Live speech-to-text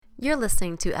You're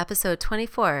listening to episode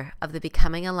 24 of the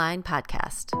Becoming Aligned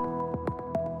podcast.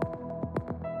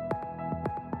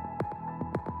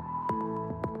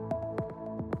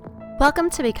 Welcome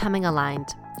to Becoming Aligned,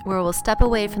 where we'll step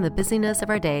away from the busyness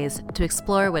of our days to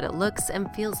explore what it looks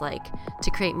and feels like to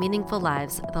create meaningful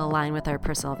lives that align with our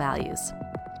personal values.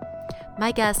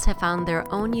 My guests have found their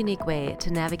own unique way to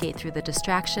navigate through the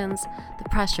distractions, the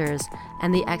pressures,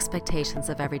 and the expectations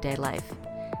of everyday life.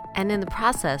 And in the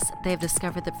process, they have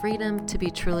discovered the freedom to be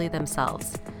truly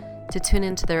themselves, to tune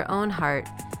into their own heart,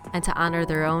 and to honor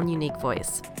their own unique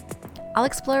voice. I'll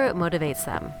explore what motivates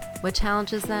them, what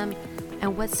challenges them,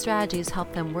 and what strategies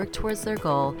help them work towards their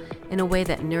goal in a way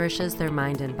that nourishes their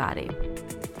mind and body.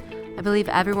 I believe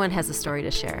everyone has a story to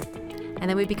share, and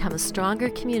that we become a stronger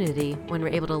community when we're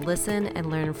able to listen and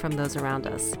learn from those around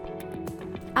us.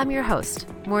 I'm your host,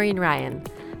 Maureen Ryan,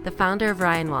 the founder of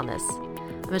Ryan Wellness.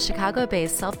 I'm a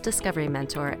Chicago-based self-discovery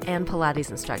mentor and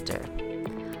Pilates instructor.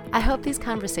 I hope these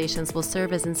conversations will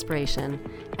serve as inspiration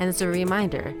and as a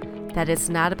reminder that it's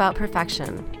not about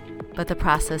perfection, but the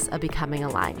process of becoming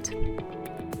aligned.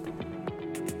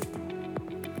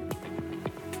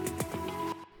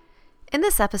 In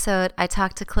this episode, I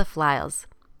talked to Cliff Lyles.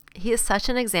 He is such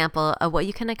an example of what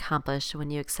you can accomplish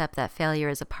when you accept that failure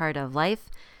is a part of life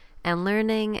and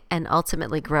learning and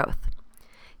ultimately growth.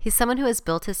 He's someone who has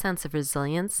built his sense of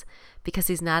resilience because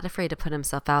he's not afraid to put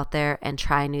himself out there and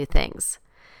try new things.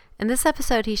 In this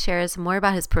episode, he shares more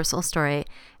about his personal story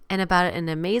and about an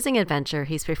amazing adventure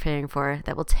he's preparing for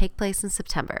that will take place in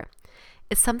September.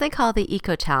 It's something called the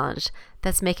Eco Challenge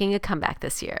that's making a comeback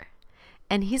this year.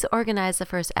 And he's organized the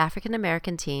first African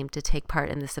American team to take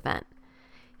part in this event.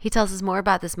 He tells us more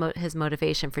about his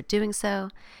motivation for doing so,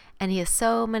 and he has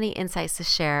so many insights to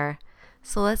share.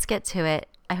 So let's get to it.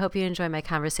 I hope you enjoy my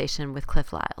conversation with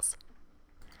Cliff Lyles.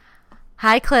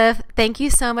 Hi, Cliff. Thank you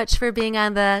so much for being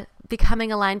on the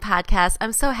Becoming Aligned podcast.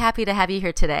 I'm so happy to have you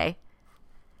here today.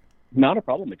 Not a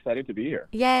problem. Excited to be here.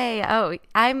 Yay. Oh,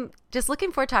 I'm just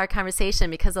looking forward to our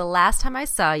conversation because the last time I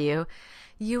saw you,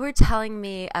 you were telling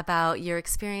me about your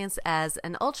experience as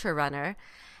an ultra runner,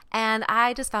 and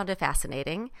I just found it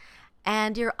fascinating.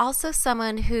 And you're also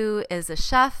someone who is a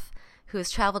chef, who has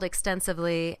traveled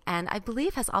extensively, and I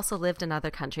believe has also lived in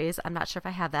other countries. I'm not sure if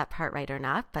I have that part right or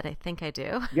not, but I think I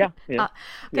do. Yeah. Okay,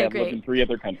 I've great. lived in 3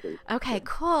 other countries. Okay,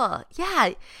 cool.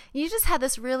 Yeah, you just had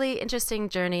this really interesting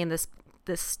journey in this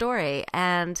story,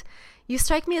 and you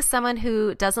strike me as someone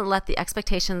who doesn't let the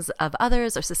expectations of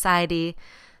others or society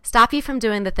stop you from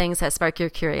doing the things that spark your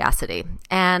curiosity.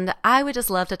 And I would just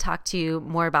love to talk to you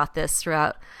more about this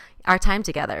throughout our time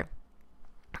together.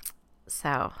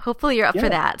 So hopefully you're up for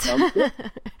that. Sounds good.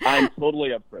 I'm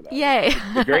totally up for that. Yay.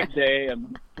 It's a great day.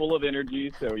 I'm full of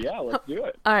energy. So yeah, let's do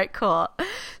it. All right, cool.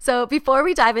 So before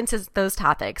we dive into those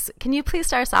topics, can you please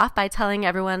start us off by telling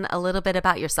everyone a little bit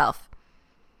about yourself?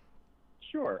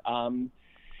 Sure.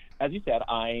 As you said,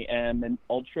 I am an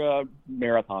ultra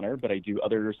marathoner, but I do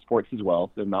other sports as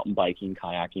well. So mountain biking,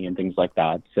 kayaking, and things like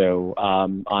that. So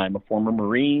I'm a former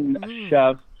Marine, a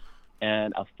chef,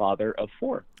 and a father of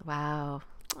 4. Wow.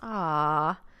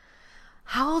 Aw.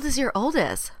 How old is your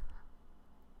oldest?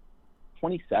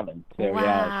 27. So Wow.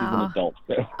 yeah, she's an adult.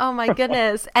 So. Oh my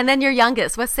goodness. And then your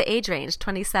youngest, what's the age range?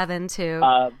 27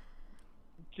 to?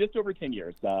 Just over 10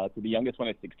 years. So the youngest one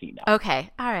is 16 now. Okay.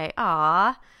 All right.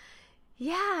 Aw.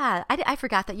 Yeah. I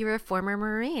forgot that you were a former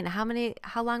Marine.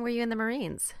 How long were you in the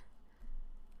Marines?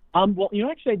 Well,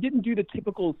 actually, I didn't do the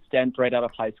typical stint right out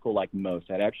of high school like most.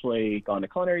 I'd actually gone to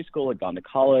culinary school, had gone to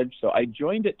college. So I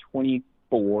joined at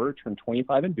 24, turned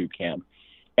 25 in boot camp,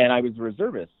 and I was a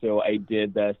reservist. So I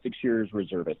did 6 years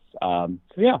reservist. So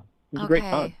yeah, it was a great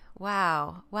time.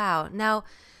 Wow. Now,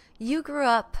 you grew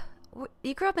up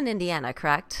in Indiana,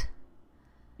 correct?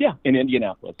 Yeah, in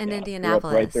Indianapolis.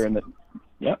 Indianapolis. Right there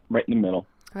right in the middle.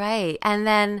 Right. And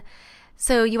then,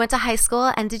 so you went to high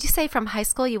school, and did you say from high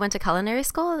school you went to culinary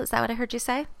school? Is that what I heard you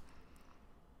say?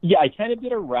 Yeah, I kind of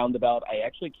did a roundabout. I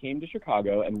actually came to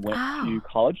Chicago and went to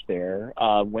college there.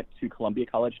 Went to Columbia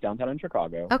College downtown in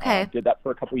Chicago. Okay. Did that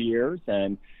for a couple of years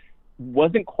and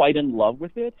wasn't quite in love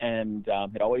with it, and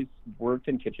had always worked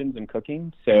in kitchens and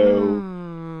cooking. So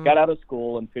got out of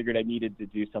school and figured I needed to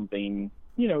do something,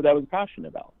 that I was passionate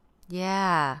about.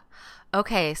 Yeah.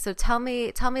 Okay, so tell me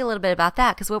a little bit about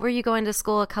that, because what were you going to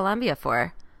school at Columbia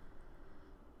for?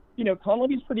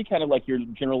 Columbia is pretty kind of like your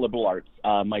general liberal arts.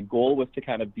 My goal was to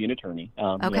kind of be an attorney.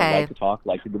 Okay. I like to talk,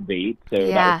 like to debate. So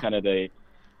that was kind of the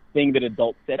thing that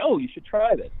adults said, oh, you should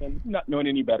try this. And not knowing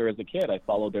any better as a kid, I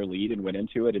followed their lead and went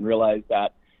into it and realized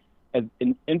that as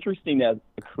interesting as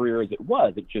a career as it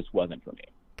was, it just wasn't for me.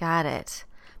 Got it.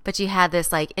 but you had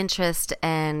this like interest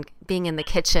in being in the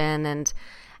kitchen, and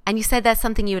you said that's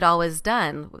something you had always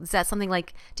done. Was that something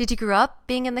like, did you grow up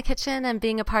being in the kitchen and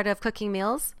being a part of cooking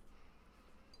meals?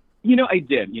 I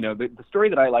did. The story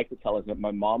that I like to tell is that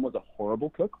my mom was a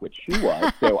horrible cook, which she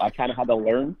was. So I kind of had to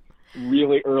learn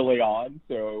really early on.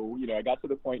 So, I got to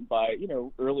the point by,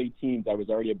 early teens, I was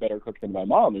already a better cook than my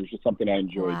mom. It was just something I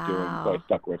enjoyed doing, so I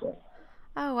stuck with it.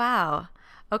 Oh, wow.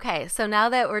 Okay, so now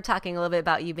that we're talking a little bit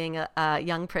about you being a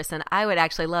young person, I would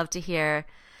actually love to hear,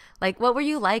 like, what were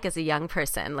you like as a young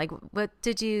person? Like, what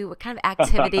kind of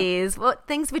activities, what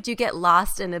things would you get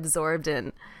lost and absorbed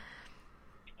in?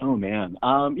 Oh, man.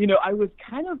 I was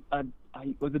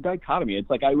I was a dichotomy. It's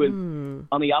like I was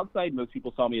on the outside, most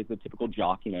people saw me as a typical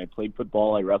jock. I played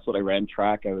football, I wrestled, I ran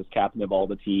track, I was captain of all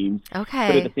the teams. Okay.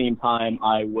 But at the same time,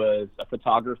 I was a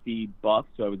photography buff,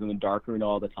 so I was in the darkroom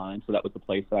all the time. So that was the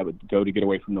place that I would go to get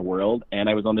away from the world. And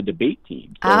I was on the debate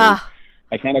team. So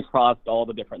I kind of crossed all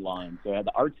the different lines. So I had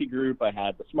the artsy group, I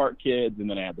had the smart kids, and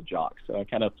then I had the jocks. So I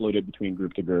kind of floated between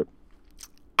group to group.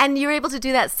 And you were able to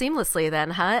do that seamlessly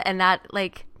then, huh? And not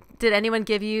like, did anyone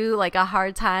give you like a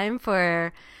hard time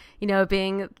for,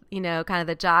 being, kind of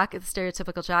the jock, the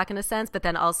stereotypical jock in a sense, but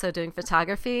then also doing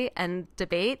photography and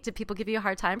debate? Did people give you a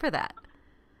hard time for that?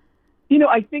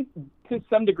 I think to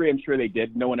some degree, I'm sure they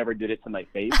did. No one ever did it to my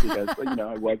face because,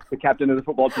 I was the captain of the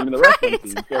football team and the wrestling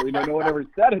team. So, no one ever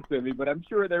said it to me, but I'm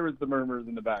sure there was the murmurs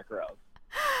in the background.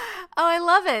 Oh, I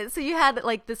love it. So you had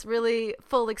like this really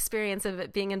full experience of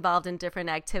it being involved in different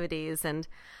activities. And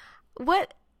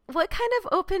what kind of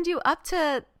opened you up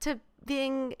to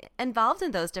being involved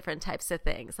in those different types of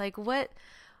things? Like what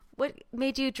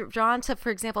made you drawn to, for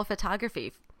example,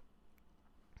 photography?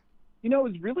 It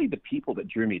was really the people that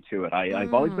drew me to it.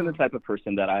 I've always been the type of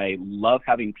person that I love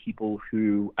having people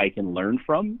who I can learn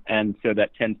from. And so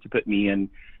that tends to put me in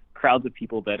crowds of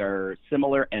people that are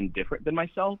similar and different than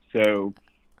myself. So,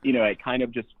 I kind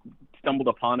of just stumbled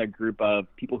upon a group of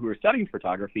people who were studying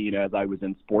photography. As I was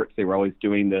in sports, they were always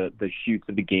doing the shoots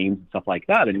of the games and stuff like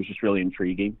that. And it was just really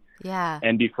intriguing. Yeah.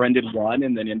 And befriended one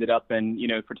and then ended up in,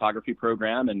 photography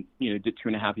program and, did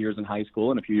 2.5 years in high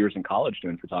school and a few years in college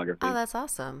doing photography. Oh, that's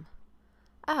awesome.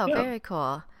 Oh, yeah. Very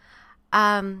cool.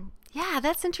 Yeah,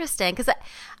 that's interesting because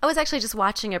I was actually just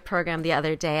watching a program the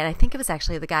other day, and I think it was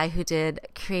actually the guy who did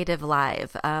Creative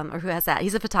Live, or who has that.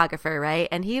 He's a photographer, right?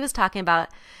 And he was talking about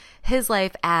his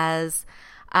life as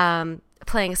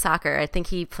playing soccer. I think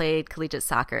he played collegiate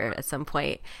soccer at some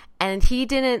point, and he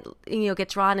didn't, get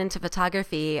drawn into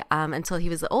photography until he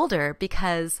was older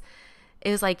because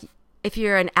it was like, if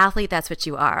you're an athlete, that's what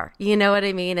you are. You know what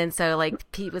I mean? And so, like,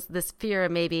 Pete was this fear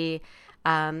of maybe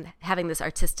having this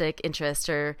artistic interest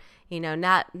or,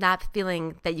 not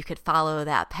feeling that you could follow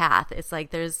that path. It's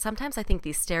like there's sometimes I think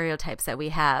these stereotypes that we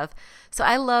have. So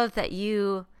I love that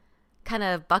you kind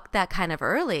of bucked that kind of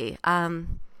early.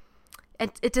 And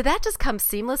did that just come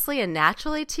seamlessly and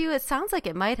naturally to you? It sounds like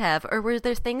it might have. Or were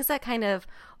there things that kind of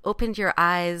opened your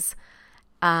eyes,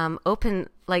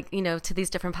 to these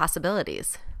different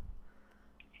possibilities?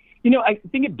 I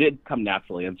think it did come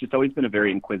naturally. I've just always been a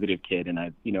very inquisitive kid, and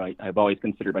I've always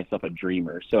considered myself a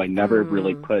dreamer. So I never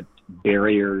really put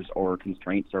barriers or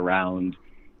constraints around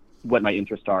what my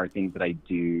interests are, things that I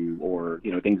do, or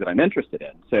things that I'm interested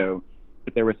in. So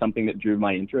if there was something that drew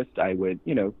my interest, I would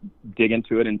dig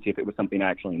into it and see if it was something I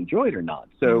actually enjoyed or not.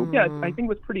 So yeah, I think it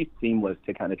was pretty seamless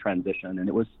to kind of transition, and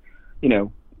it was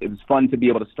it was fun to be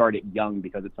able to start it young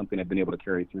because it's something I've been able to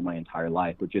carry through my entire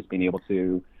life, with just being able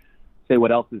to say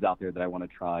what else is out there that I want to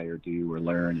try or do or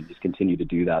learn, and just continue to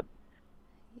do that.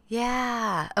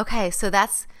 Yeah. Okay. So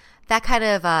that kind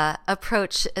of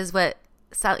approach is what,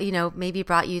 maybe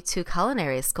brought you to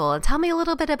culinary school. And tell me a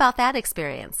little bit about that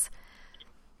experience.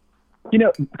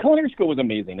 Culinary school was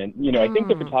amazing. And, I think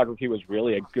the photography was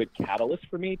really a good catalyst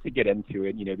for me to get into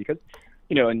it, because,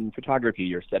 in photography,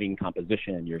 you're studying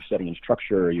composition, you're studying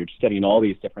structure, you're studying all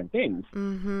these different things.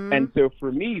 Mm-hmm. And so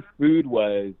for me, food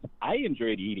was, I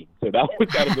enjoyed eating. So that was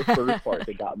kind of the first part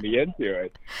that got me into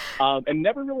it. And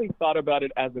never really thought about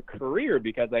it as a career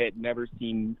because I had never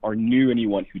seen or knew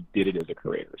anyone who did it as a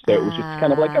career. So it was just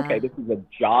kind of like, okay, this is a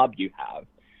job you have.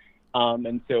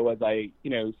 And so as I,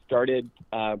 started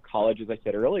college, as I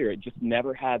said earlier, it just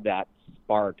never had that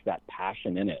spark, that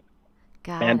passion in it.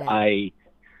 And I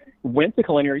went to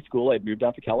culinary school. I'd moved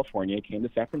out to California, came to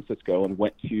San Francisco, and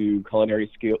went to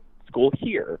culinary school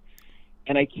here.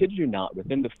 And I kid you not,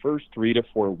 within the first 3 to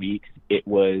 4 weeks, it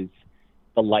was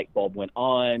the light bulb went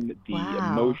on, the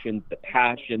emotions, the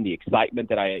passion, the excitement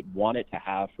that I wanted to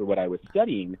have for what I was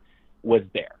studying was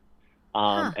there.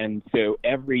 And so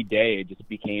every day it just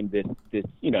became this,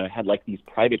 I had like these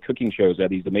private cooking shows. I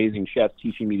had these amazing chefs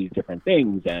teaching me these different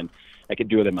things, and I could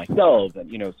do it in myself.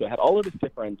 And, so I had all of these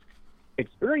different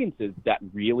experiences that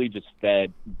really just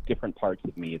fed different parts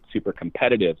of me. It's super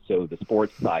competitive. So the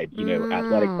sports side,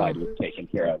 athletic side was taken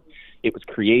care of. It was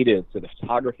creative. So the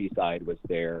photography side was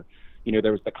there.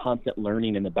 There was the constant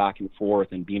learning and the back and forth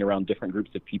and being around different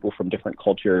groups of people from different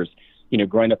cultures,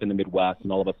 growing up in the Midwest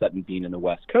and all of a sudden being in the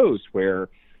West Coast where,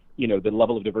 the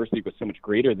level of diversity was so much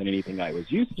greater than anything I was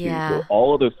used to. Yeah. So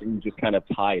all of those things just kind of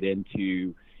tied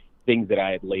into things that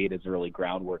I had laid as early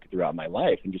groundwork throughout my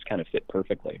life and just kind of fit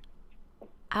perfectly.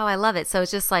 Oh, I love it. So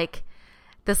it's just like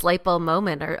this light bulb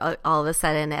moment, or all of a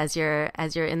sudden as you're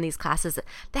in these classes,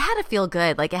 they had to feel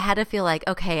good. Like it had to feel like,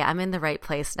 okay, I'm in the right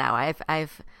place now.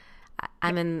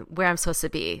 I'm in where I'm supposed to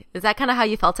be. Is that kind of how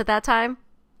you felt at that time?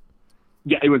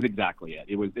 Yeah, it was exactly it.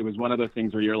 It was one of those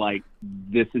things where you're like,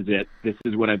 this is it. This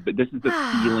is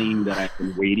the feeling that I've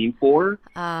been waiting for.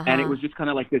 And it was just kind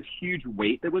of like this huge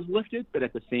weight that was lifted, but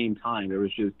at the same time, there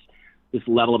was just this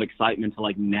level of excitement to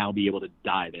like now be able to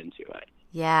dive into it.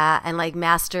 Yeah, and like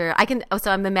master.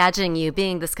 So I'm imagining you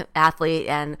being this athlete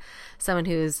and someone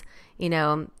who's,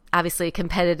 obviously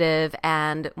competitive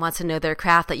and wants to know their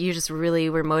craft, that you just really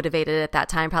were motivated at that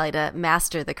time probably to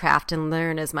master the craft and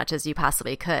learn as much as you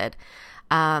possibly could.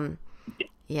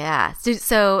 Yeah.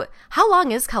 So how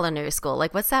long is culinary school?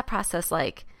 Like, what's that process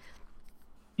like?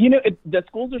 The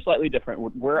schools are slightly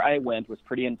different. Where I went was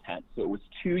pretty intense. So it was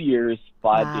 2 years,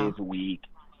 5 days a week,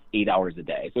 8 hours a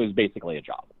day. So it was basically a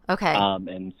job. Okay.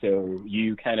 And so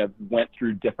you kind of went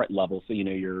through different levels. So,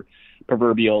 your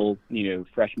proverbial,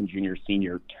 freshman, junior,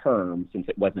 senior term, since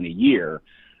it wasn't a year.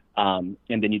 And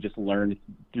then you just learned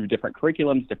through different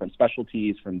curriculums, different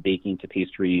specialties, from baking to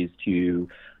pastries to,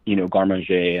 garde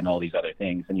manger and all these other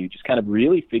things. And you just kind of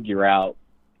really figure out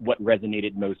what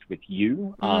resonated most with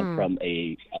you from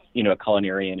a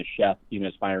culinarian, a chef,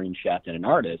 aspiring chef and an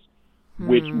artist,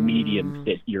 which medium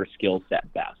fit your skill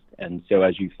set best. And so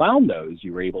as you found those,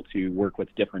 you were able to work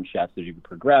with different chefs as you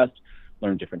progressed,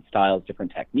 learn different styles,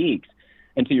 different techniques.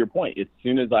 And to your point, as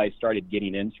soon as I started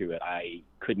getting into it, I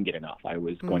couldn't get enough. I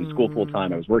was going to school full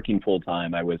time. I was working full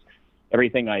time. I was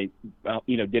everything I,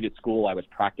 did at school. I was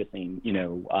practicing,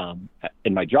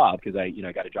 in my job because I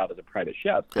got a job as a private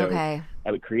chef. So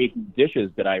I would create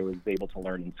dishes that I was able to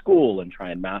learn in school and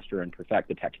try and master and perfect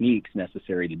the techniques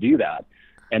necessary to do that.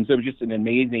 And so it was just an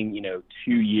amazing,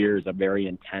 2 years of very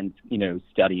intense,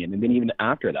 studying. And then even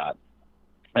after that,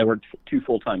 I worked 2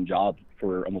 full-time jobs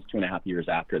for almost 2.5 years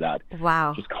after that.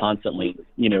 Wow. Just constantly,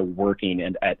 working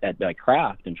and at my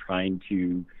craft and trying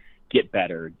to get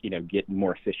better, get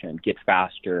more efficient, get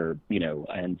faster,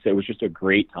 and so it was just a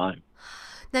great time.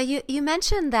 Now, you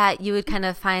mentioned that you would kind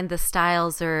of find the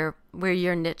styles or where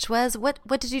your niche was. What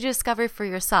did you discover for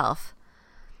yourself?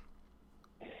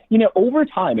 Over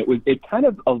time, it kind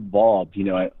of evolved.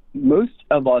 Most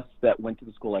of us that went to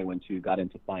the school I went to got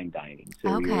into fine dining.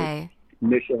 So okay.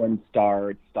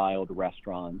 Michelin-starred styled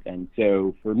restaurants. And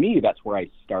so for me, that's where I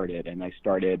started. And I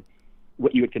started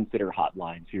what you would consider hot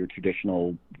lines, so your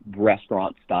traditional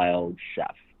restaurant-style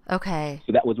chef. Okay.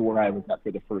 So that was where I was at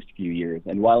for the first few years.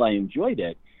 And while I enjoyed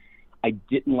it, I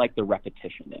didn't like the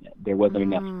repetition in it. There wasn't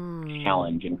enough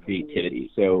challenge and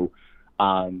creativity. So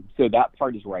that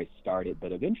part is where I started,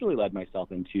 but eventually led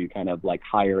myself into kind of like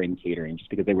higher end catering,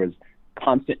 just because there was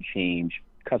constant change,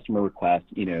 customer requests,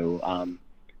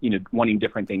 wanting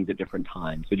different things at different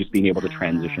times. So just being able to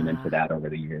transition into that over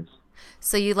the years.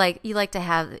 So you like to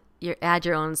have add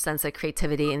your own sense of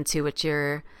creativity into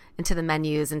the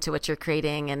menus, into what you're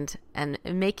creating and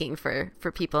making for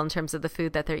people in terms of the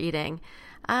food that they're eating.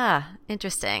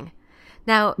 Interesting.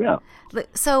 Now,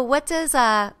 so what does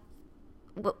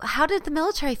how did the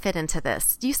military fit into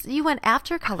this? You went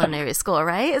after culinary school,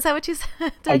 right? Is that what you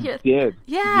said? I did.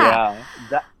 Yeah.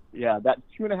 That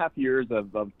 2.5 years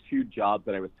of 2 jobs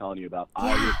that I was telling you about,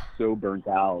 I was so burnt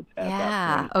out at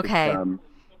that point. Okay.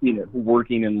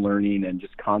 Working and learning and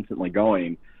just constantly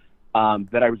going,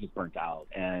 that I was just burnt out.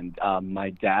 And my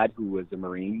dad, who was a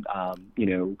Marine,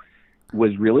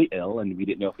 was really ill, and we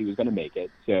didn't know if he was going to make it.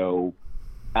 So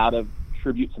out of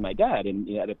tribute to my dad, and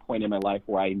at a point in my life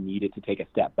where I needed to take a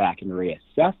step back and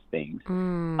reassess things,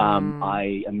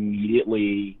 I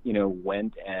immediately,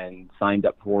 went and signed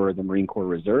up for the Marine Corps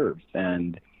Reserves.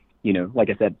 And, like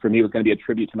I said, for me, it was going to be a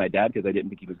tribute to my dad because I didn't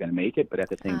think he was going to make it. But at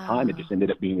the same time, it just ended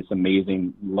up being this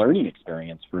amazing learning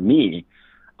experience for me,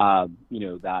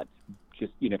 that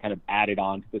just, kind of added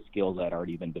on to the skills I'd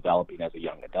already been developing as a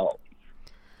young adult.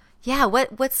 Yeah.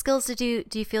 What skills do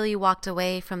you feel you walked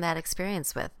away from that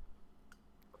experience with?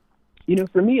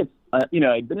 For me, I'd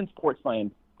been in sports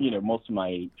most of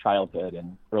my childhood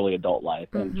and early adult life,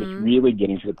 and just really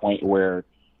getting to the point where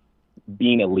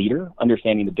being a leader,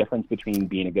 understanding the difference between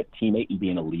being a good teammate and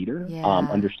being a leader,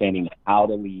 understanding how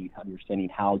to lead, understanding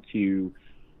how to,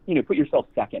 put yourself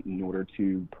second in order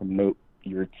to promote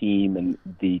your team and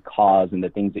the cause and the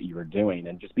things that you are doing,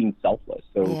 and just being selfless.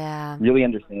 So really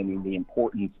understanding the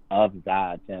importance of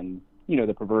that, and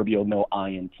the proverbial no I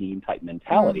in team type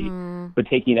mentality, but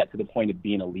taking that to the point of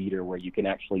being a leader where you can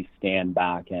actually stand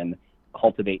back and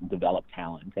cultivate and develop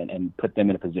talent and put them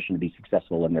in a position to be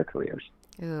successful in their careers.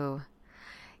 Ooh,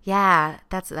 yeah,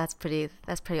 that's pretty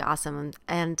awesome.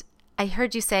 And I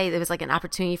heard you say there was like an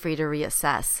opportunity for you to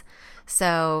reassess.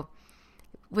 So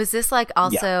was this like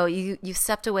also you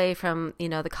stepped away from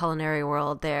the culinary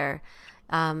world there?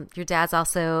 Your dad's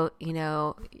also,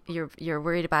 you're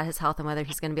worried about his health and whether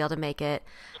he's going to be able to make it.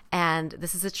 And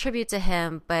this is a tribute to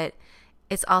him, but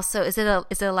it's also, is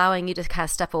it allowing you to kind of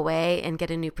step away and get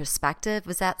a new perspective?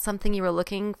 Was that something you were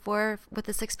looking for with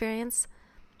this experience?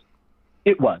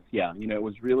 It was, yeah. It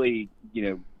was really,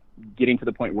 getting to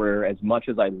the point where as much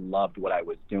as I loved what I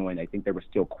was doing, I think there were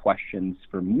still questions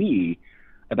for me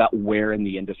about where in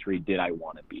the industry did I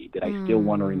want to be? Did I still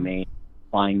want to remain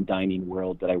fine dining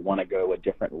world? Did I want to go a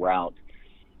different route?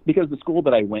 Because the school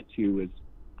that I went to was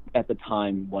at the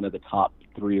time one of the top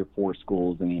 3 or 4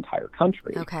 schools in the entire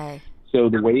country. Okay. So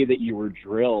the way that you were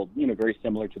drilled, very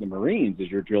similar to the Marines, is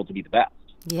you're drilled to be the best.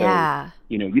 Yeah. So,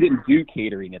 you didn't do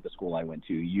catering at the school I went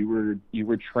to. You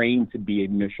were trained to be a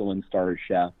Michelin star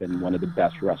chef in one of the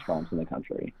best restaurants in the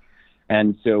country.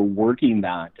 And so working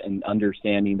that and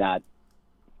understanding that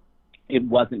it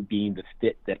wasn't being the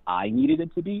fit that I needed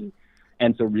it to be.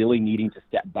 And so really needing to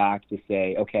step back to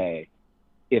say, okay,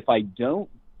 if I don't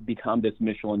become this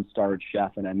Michelin starred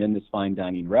chef and I'm in this fine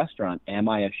dining restaurant, am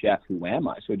I a chef? Who am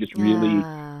I? So just really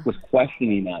was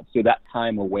questioning that. So that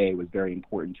time away was very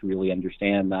important to really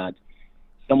understand that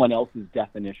someone else's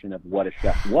definition of what a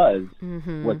chef was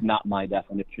not my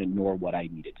definition, nor what I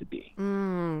needed to be.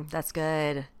 That's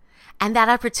good. And that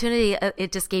opportunity,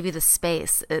 it just gave you the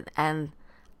space and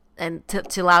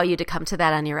to allow you to come to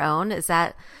that on your own. Is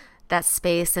that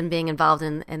space and being involved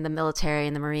in the military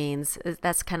and the Marines,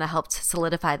 that's kind of helped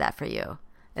solidify that for you?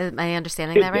 Am I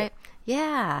understanding that right?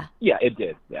 Yeah. Yeah, it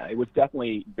did. Yeah, it was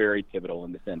definitely very pivotal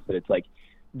in the sense that it's like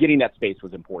getting that space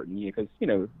was important because,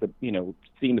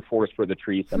 seeing the forest for the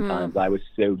trees sometimes. I was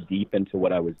so deep into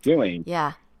what I was doing.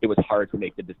 Yeah. It was hard to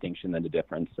make the distinction and the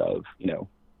difference of,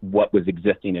 what was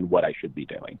existing and what I should be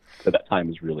doing. So that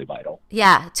time is really vital.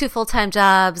 Yeah. 2 full-time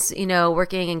jobs,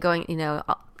 working and going,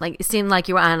 like it seemed like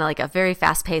you were on like a very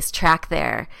fast-paced track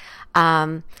there.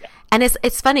 And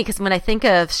it's funny because when I think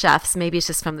of chefs, maybe it's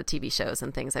just from the TV shows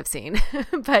and things I've seen,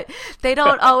 but they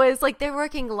don't always like they're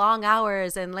working long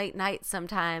hours and late nights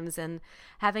sometimes, and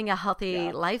having a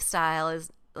healthy lifestyle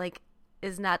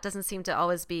doesn't seem to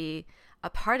always be a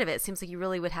part of it. It seems like you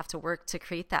really would have to work to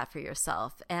create that for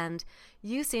yourself. And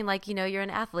you seem like, you're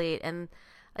an athlete, and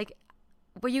like,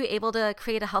 were you able to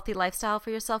create a healthy lifestyle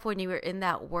for yourself when you were in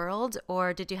that world,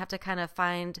 or did you have to kind of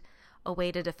find a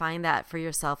way to define that for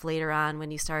yourself later on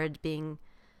when you started being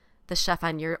the chef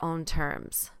on your own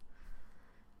terms?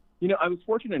 I was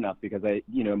fortunate enough because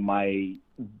my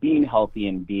being healthy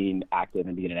and being active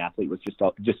and being an athlete was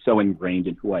just so ingrained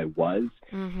in who I was.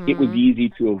 It was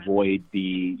easy to avoid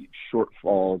the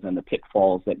shortfalls and the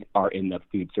pitfalls that are in the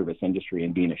food service industry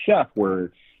and being a chef,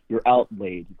 where you're out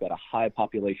late. You've got a high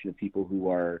population of people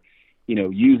who are,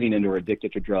 using and or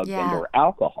addicted to drugs and or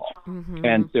alcohol.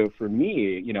 And so for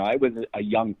me, I was a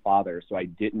young father, so I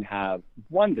didn't have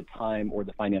the time or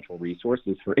the financial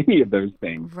resources for any of those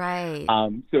things. Right.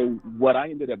 So what I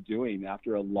ended up doing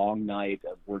after a long night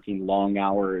of working long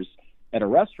hours at a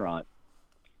restaurant,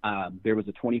 there was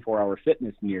a 24-hour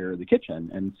fitness near the kitchen.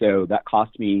 And so that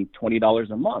cost me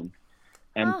 $20 a month.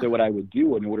 And so what I would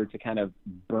do in order to kind of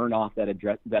burn off that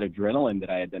adrenaline that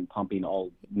I had been pumping all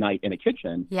night in a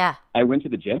kitchen, I went to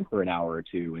the gym for an hour or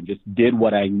two and just did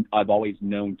what I've always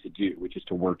known to do, which is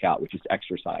to work out, which is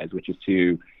exercise, which is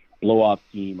to blow off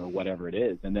steam or whatever it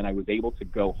is. And then I was able to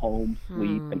go home,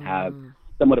 sleep, and have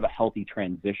somewhat of a healthy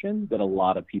transition that a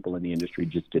lot of people in the industry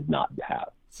just did not have.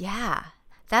 Yeah.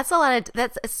 That's a lot of,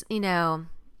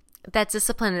 that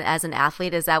discipline as an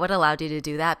athlete, is that what allowed you to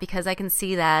do that? Because I can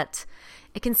see that,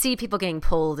 I can see people getting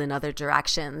pulled in other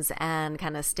directions and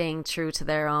kind of staying true to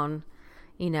their own,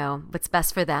 what's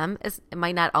best for them. It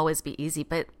might not always be easy,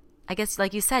 but I guess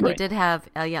like you said, you did have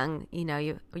a young,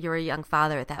 you were a young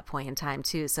father at that point in time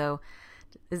too. So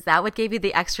is that what gave you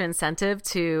the extra incentive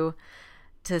to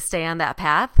stay on that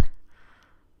path?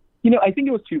 I think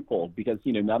it was twofold because,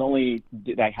 not only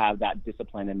did I have that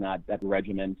discipline and that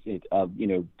regiment of,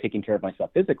 taking care of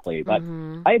myself physically, but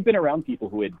I had been around people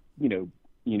who had,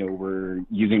 were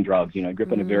using drugs. I grew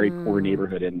up in a very poor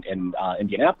neighborhood in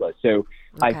Indianapolis. So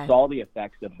I saw the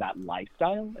effects of that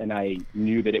lifestyle, and I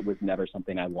knew that it was never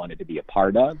something I wanted to be a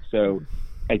part of. So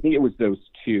I think it was those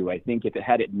two. I think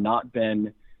had it not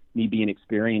been me being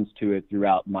experienced to it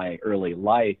throughout my early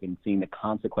life and seeing the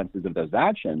consequences of those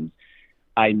actions,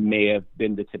 I may have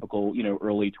been the typical,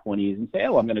 early 20s and say,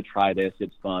 oh, I'm going to try this.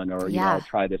 It's fun. Or, I'll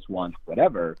try this once,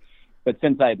 whatever. But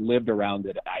since I'd lived around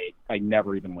it, I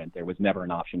never even went there. It was never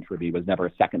an option for me. It was never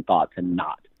a second thought to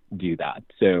not do that.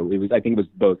 So I think it was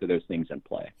both of those things in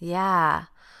play. Yeah.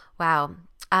 Wow.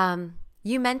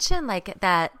 You mentioned like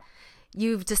that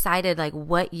you've decided like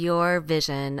what your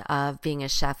vision of being a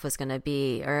chef was going to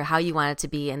be or how you wanted to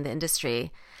be in the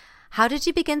industry. How did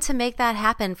you begin to make that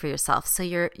happen for yourself? So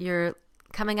you're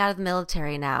coming out of the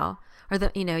military now, or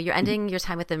you're ending your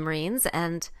time with the Marines,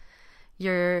 and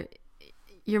you're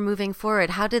moving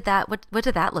forward. How did that? What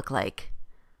did that look like?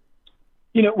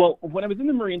 Well, when I was in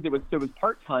the Marines, it was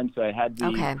part-time, so I had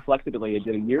the flexibility. I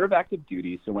did a year of active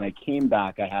duty, so when I came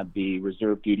back, I had the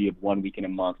reserve duty of 1 week in a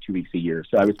month, 2 weeks a year.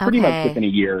 So I was pretty much within a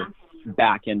year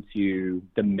back into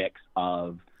the mix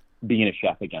of being a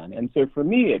chef again. And so for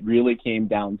me, it really came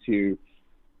down to,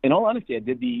 in all honesty, I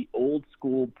did the old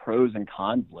school pros and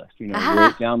cons list. I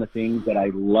wrote down the things that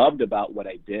I loved about what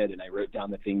I did, and I wrote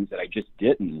down the things that I just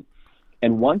didn't.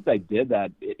 And once I did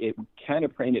that, it kind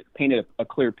of painted a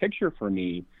clear picture for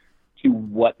me to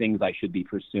what things I should be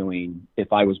pursuing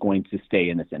if I was going to stay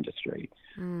in this industry.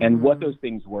 And what those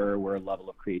things were a level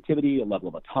of creativity, a level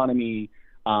of autonomy,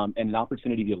 and an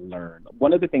opportunity to learn.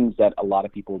 One of the things that a lot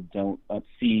of people don't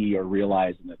see or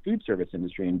realize in the food service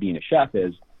industry and being a chef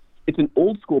is it's an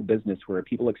old school business where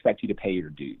people expect you to pay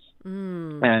your dues.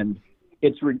 And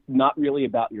it's not really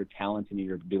about your talent and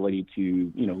your ability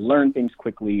to, learn things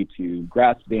quickly, to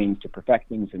grasp things, to perfect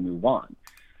things and move on.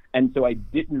 And so I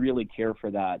didn't really care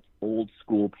for that old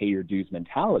school pay your dues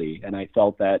mentality. And I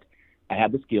felt that I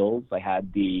had the skills, I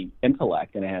had the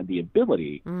intellect, and I had the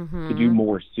ability to do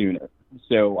more sooner.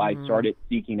 So I started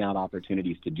seeking out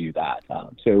opportunities to do that.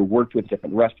 So worked with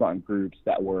different restaurant groups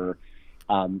that were,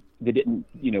 they didn't,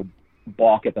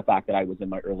 balk at the fact that I was in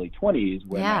my early 20s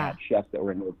when I had chefs that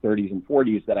were in their 30s and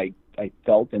 40s that I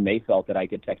felt and they felt that I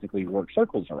could technically work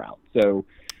circles around. So,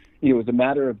 it was a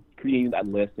matter of creating that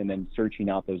list and then searching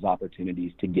out those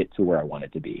opportunities to get to where I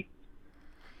wanted to be.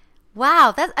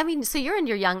 Wow. So you're in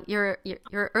your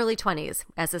early 20s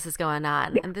as this is going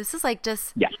on. And this is like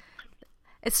just,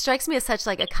 it strikes me as such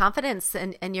like a confidence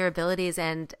in your abilities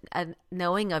and a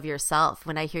knowing of yourself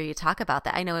when I hear you talk about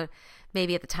that. I know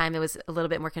maybe at the time it was a little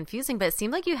bit more confusing, but it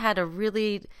seemed like you had a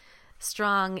really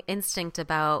strong instinct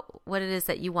about what it is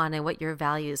that you want and what your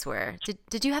values were.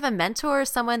 Did you have a mentor or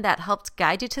someone that helped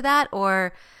guide you to that?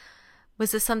 Or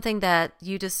was this something that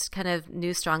you just kind of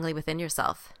knew strongly within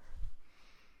yourself?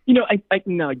 I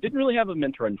didn't really have a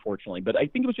mentor, unfortunately, but I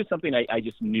think it was just something I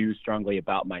just knew strongly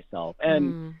about myself.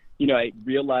 And, I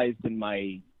realized in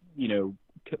my,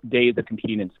 days of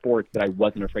competing in sports that I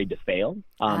wasn't afraid to fail.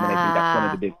 And I think that's one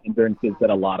of the big hindrances that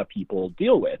a lot of people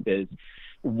deal with is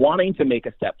wanting to make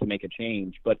a step to make a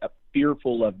change, but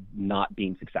fearful of not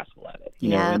being successful at it. You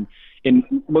know, and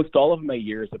in most all of my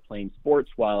years of playing sports,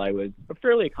 while I was a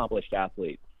fairly accomplished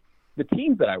athlete, the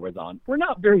teams that I was on were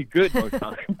not very good most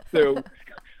times. So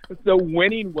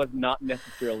winning was not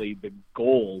necessarily the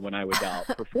goal when I was out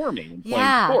performing and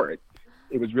playing sports.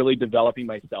 It was really developing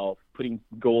myself, putting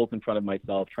goals in front of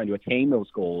myself, trying to attain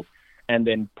those goals, and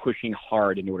then pushing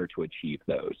hard in order to achieve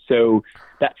those. So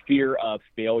that fear of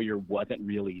failure wasn't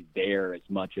really there as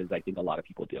much as I think a lot of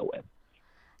people deal with.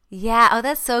 Yeah. Oh,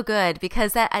 that's so good,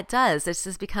 because it does. It's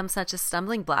just become such a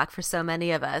stumbling block for so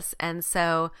many of us. And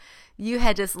so you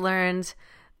had just learned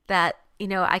that,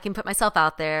 I can put myself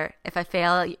out there. If I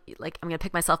fail, like, I'm going to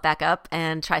pick myself back up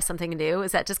and try something new.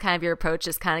 Is that just kind of your approach,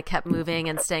 just kind of kept moving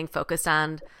and staying focused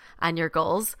on your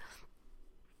goals?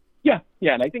 Yeah.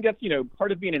 And I think that's,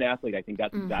 part of being an athlete. I think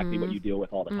that's exactly what you deal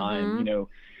with all the time.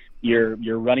 You're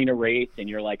running a race and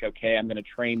you're like, okay, I'm going to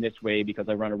train this way because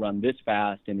I want to run this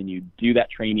fast. And then you do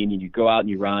that training and you go out and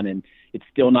you run and it's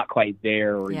still not quite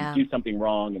there, or you do something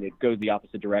wrong and it goes the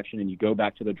opposite direction and you go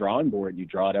back to the drawing board and you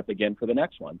draw it up again for the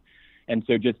next one. And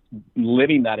so just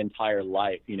living that entire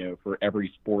life, for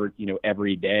every sport,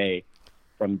 every day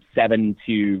from 7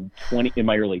 to 20 in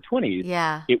my early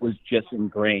 20s, it was just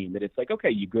ingrained that it's like, okay,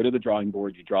 you go to the drawing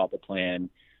board, you draw up a plan,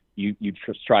 you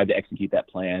strive to execute that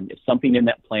plan. If something in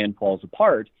that plan falls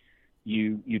apart,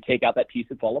 you take out that piece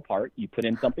that fell apart, you put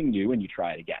in something new, and you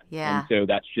try it again. Yeah. And so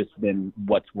that's just been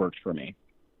what's worked for me.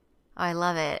 Oh, I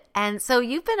love it. And so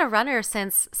you've been a runner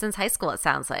since high school, it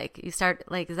sounds like. Is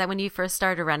that when you first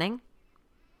started running?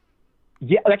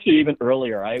 Yeah, actually even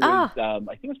earlier. I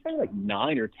think it was probably like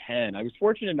 9 or 10. I was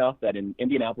fortunate enough that in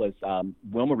Indianapolis,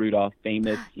 Wilma Rudolph,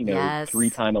 famous, Yes.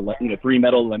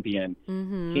 3-medal Olympian,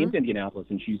 Mm-hmm. came to Indianapolis,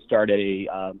 and she started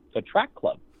a track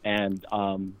club. And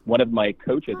one of my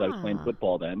coaches, I was playing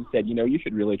football then, said, you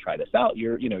should really try this out.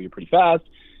 You're pretty fast,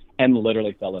 and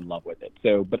literally fell in love with it.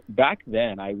 So, but back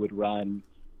then I would run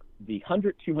the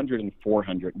 100, 200, and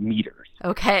 400 meters.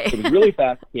 Okay. So I was a really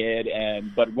fast kid,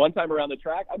 but one time around the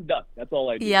track, I'm done. That's all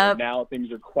I do. Yep. And now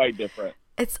things are quite different.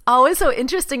 It's always so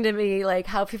interesting to me, like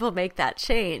how people make that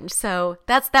change. So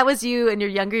that was you in your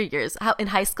younger years. How in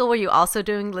high school were you also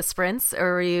doing the sprints,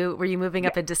 or were you moving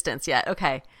up in distance yet?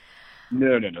 Okay.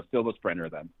 No, still a sprinter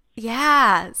then.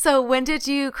 Yeah. So when did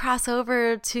you cross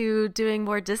over to doing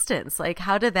more distance? Like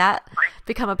how did that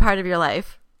become a part of your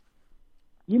life?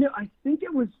 I think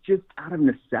it was just out of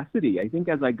necessity. I think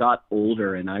as I got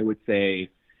older, and I would say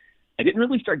I didn't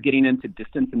really start getting into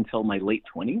distance until my late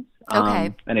 20s.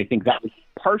 Okay. And I think that was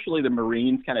partially the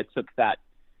Marines kind of took that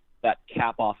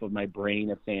cap off of my brain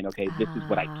of saying, okay, this is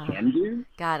what I can do.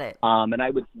 Got it. And I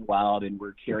would go out, and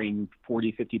we're carrying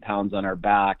 40, 50 pounds on our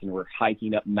back, and we're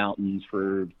hiking up mountains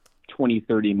for 20,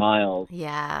 30 miles.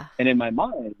 Yeah. And in my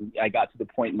mind, I got to the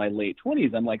point in my late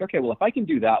 20s, I'm like, okay, well, if I can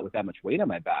do that with that much weight on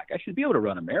my back, I should be able to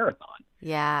run a marathon.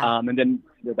 Yeah. And then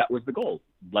that was the goal.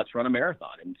 Let's run a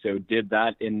marathon. And so did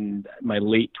that in my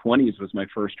late 20s was my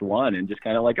first one, and just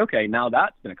kind of like, okay, now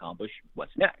that's been accomplished.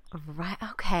 What's next? Right.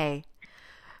 Okay.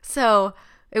 So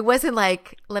it wasn't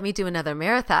like, let me do another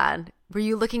marathon. Were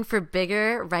you looking for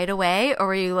bigger right away, or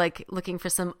were you like looking for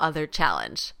some other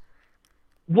challenge?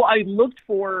 Well, I looked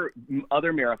for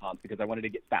other marathons because I wanted to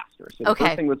get faster. So the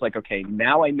first thing was like, okay,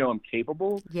 now I know I'm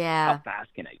capable. Yeah. How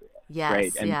fast can I do it? Yes.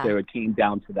 Right. And so it came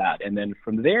down to that. And then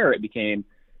from there, it became,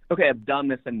 okay, I've done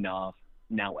this enough.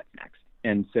 Now what's next?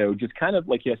 And so just kind of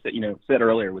like you said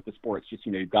earlier with the sports, just,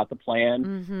 you've got the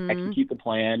plan, execute the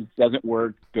plan, doesn't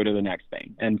work, go to the next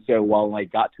thing. And so while I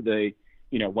got to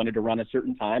wanted to run a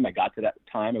certain time, I got to that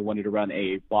time, I wanted to run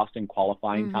a Boston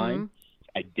qualifying time.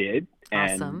 I did.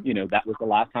 And, awesome. That was the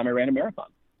last time I ran a marathon.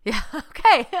 Yeah.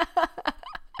 Okay.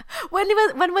 When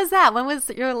was that? When was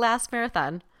your last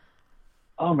marathon?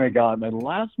 Oh my God. My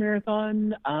last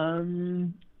marathon,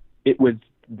 it was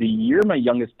the year my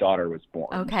youngest daughter was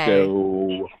born. Okay.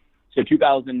 So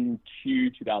 2002,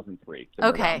 2003. So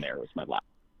okay. Around there was my last.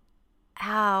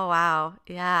 Oh, wow.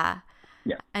 Yeah.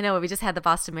 Yeah. I know we just had the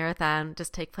Boston Marathon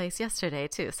just take place yesterday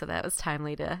too, so that was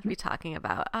timely to be talking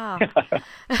about. Oh.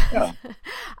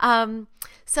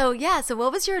 So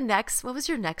what was your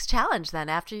next challenge then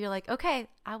after you're like, okay,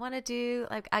 I want to do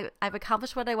I've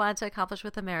accomplished what I wanted to accomplish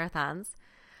with the marathons.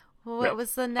 What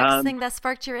was the next thing that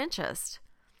sparked your interest?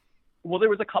 Well, there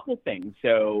was a couple things.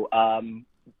 So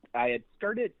I had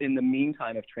started in the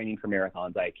meantime of training for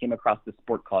marathons. I came across this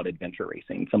sport called adventure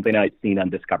racing, something I'd seen on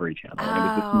Discovery Channel. And it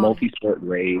was this multi-sport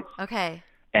race. Okay.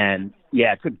 And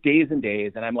yeah, it took days and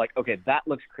days. And I'm like, okay, that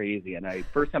looks crazy. And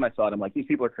first time I saw it, I'm like, these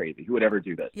people are crazy. Who would ever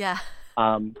do this? Yeah.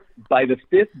 By the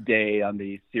 5th day on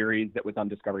the series that was on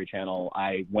Discovery Channel,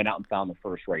 I went out and found the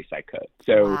first race I could.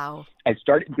 So wow. I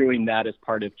started doing that as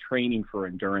part of training for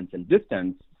endurance and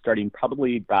distance, starting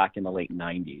probably back in the late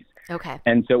 90s. Okay.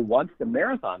 And so once the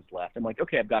marathons left, I'm like,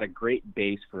 okay, I've got a great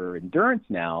base for endurance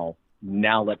now.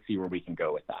 Now let's see where we can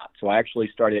go with that. So I actually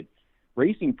started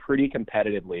racing pretty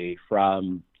competitively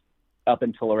from up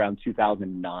until around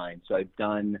 2009. So I've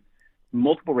done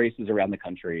multiple races around the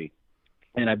country,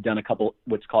 and I've done a couple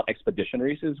what's called expedition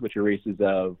races, which are races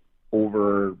of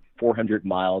over 400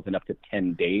 miles in up to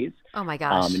 10 days. Oh my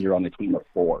gosh. And you're on a team of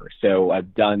 4. So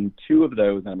I've done 2 of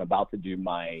those, and I'm about to do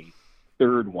my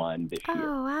 3rd one this year.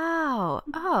 Oh, wow.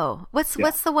 Oh, what's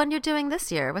the one you're doing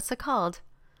this year? What's it called?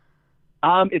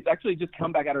 It's actually just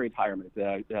come back out of retirement.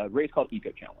 It's a race called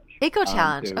Eco Challenge. Eco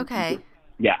Challenge. Okay.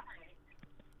 Yeah.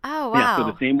 Oh, wow. Yeah, so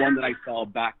the same one that I saw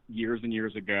back years and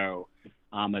years ago.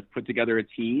 I've put together a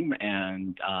team,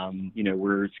 and,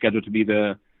 we're scheduled to be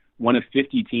the one of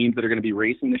 50 teams that are going to be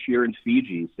racing this year in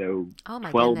Fiji. So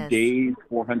 12 days,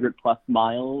 400 plus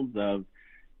miles of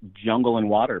jungle and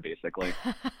water, basically.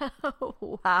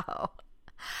 Wow.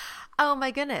 Oh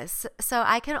my goodness. So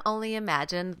I can only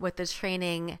imagine what the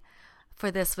training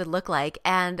for this would look like.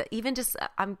 And even just,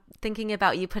 I'm thinking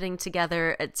about you putting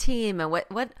together a team and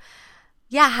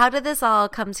how did this all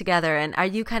come together? And are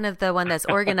you kind of the one that's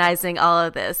organizing all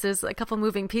of this? There's a couple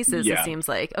moving pieces, It seems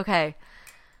like. Okay.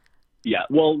 Yeah.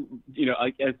 Well,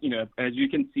 as you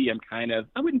can see, I'm kind of,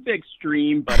 I wouldn't say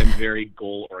extreme, but I'm very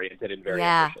goal oriented and very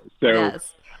Yeah. ambitious. So,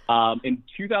 Yes. in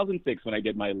 2006, when I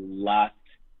did my last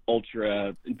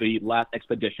the last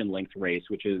expedition length race,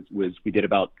 we did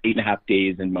about 8.5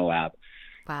 days in Moab.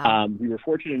 Wow. We were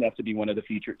fortunate enough to be one of the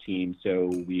featured teams. So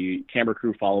camera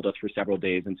crew followed us for several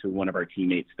days until one of our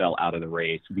teammates fell out of the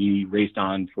race. We raced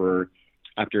on to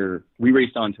the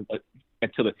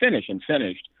finish and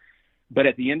finished. But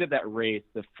at the end of that race,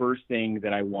 the first thing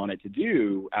that I wanted to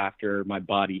do after my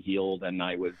body healed and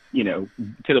I was, to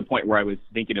the point where I was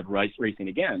thinking of racing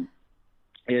again,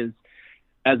 is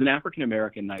as an African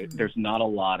American, there's not a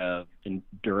lot of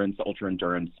ultra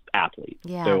endurance athletes.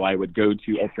 Yeah. So I would go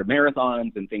to ultra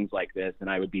marathons and things like this, and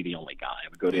I would be the only guy. I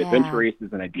would go to adventure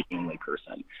races, and I'd be the only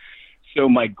person. So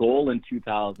my goal in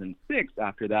 2006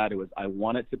 after that was I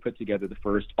wanted to put together the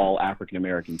first all African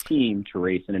American team to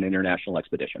race in an international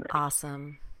expedition race.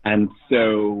 Awesome. And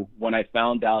so when I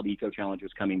found out Eco Challenge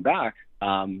was coming back,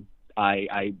 I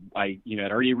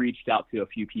had already reached out to a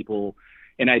few people,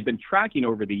 and I'd been tracking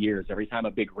over the years. Every time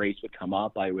a big race would come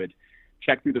up, I would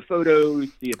check through the photos,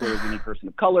 see if there was any person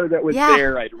of color that was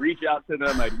there. I'd reach out to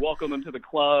them. I'd welcome them to the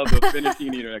club of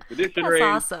finishing an expedition race.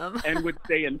 Awesome. And would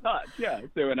stay in touch. Yeah.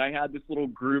 So, and I had this little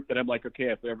group that I'm like,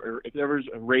 okay, if there's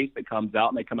a race that comes out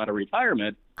and they come out of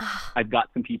retirement, I've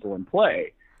got some people in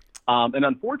play. And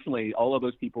unfortunately, all of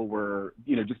those people were,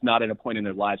 just not at a point in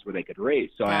their lives where they could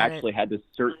race. So I actually had to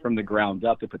search from the ground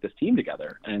up to put this team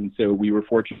together. And so we were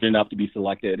fortunate enough to be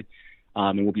selected.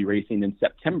 And we'll be racing in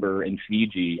September in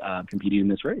Fiji, competing in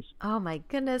this race. Oh my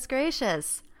goodness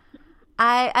gracious!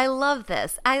 I love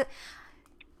this.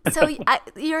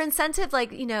 Your incentive,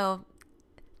 to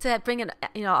bring in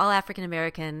all African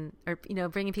American or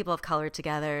bringing people of color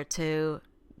together to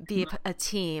be a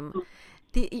team.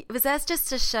 Was that just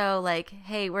to show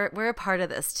hey, we're a part of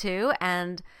this too,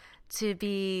 and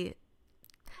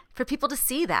for people to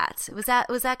see that? Was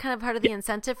that kind of part of the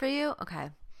incentive for you?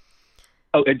 Okay.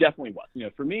 Oh, it definitely was.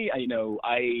 For me,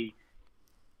 I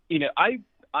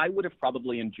would have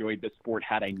probably enjoyed the sport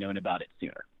had I known about it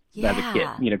sooner as a kid.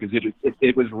 Because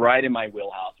it was right in my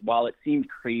wheelhouse. While it seemed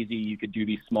crazy, you could do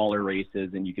these smaller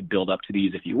races and you could build up to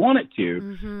these if you wanted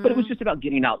to. But it was just about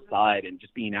getting outside and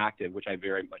just being active, which I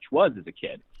very much was as a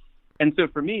kid. And so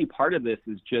for me, part of this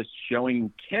is just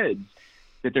showing kids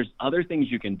that there's other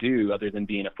things you can do other than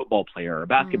being a football player or a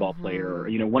basketball player or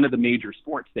one of the major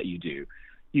sports that you do.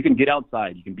 You can get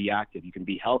outside, you can be active, you can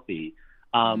be healthy,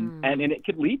 and it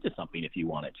could lead to something if you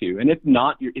want it to. And if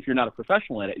you're not a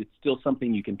professional at it, it's still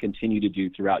something you can continue to do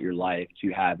throughout your life to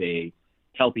have a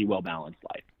healthy, well-balanced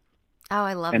life. Oh,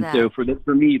 I love that. that. And so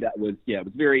for me, that was, it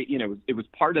was very, it was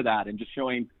part of that, and just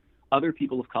showing other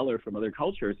people of color from other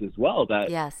cultures as well that,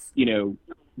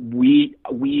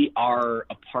 we are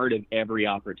a part of every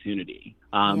opportunity.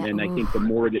 And I think the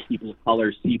more that people of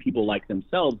color see people like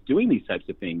themselves doing these types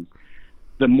of things,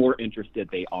 the more interested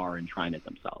they are in trying it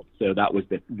themselves. So that was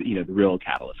the real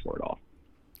catalyst for it all.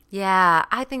 Yeah,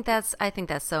 I think that's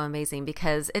so amazing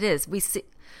because it is. We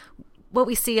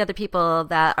see other people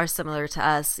that are similar to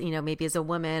us, maybe as a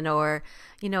woman or,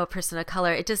 a person of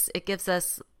color. It gives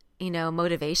us,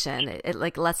 motivation. It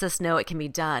lets us know it can be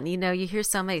done. You hear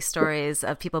so many stories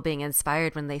of people being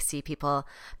inspired when they see people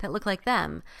that look like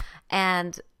them.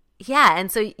 And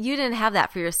so you didn't have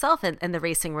that for yourself in the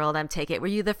racing world, I'm taking it. Were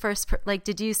you the first,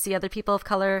 did you see other people of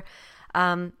color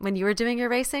when you were doing your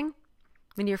racing?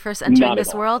 When you were first entering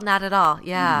this world? Not at all.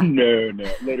 Yeah. No,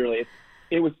 literally.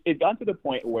 It got to the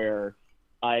point where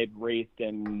I'd raced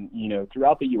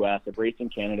throughout the U.S., I'd raced in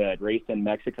Canada, I'd raced in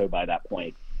Mexico by that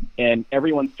point. And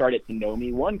everyone started to know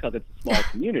me, one, because it's a small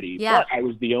community, but I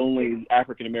was the only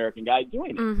African-American guy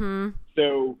doing it. Mm-hmm.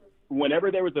 So whenever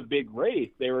there was a big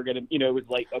race, they were going to, it was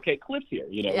like, okay, Cliff's here,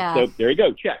 so there you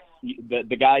go, check,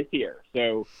 the guy's here.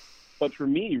 So, but for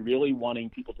me, really wanting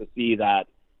people to see that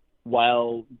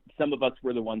while some of us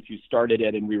were the ones who started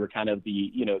it and we were kind of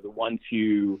the ones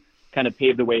who kind of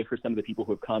paved the way for some of the people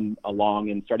who have come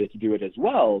along and started to do it as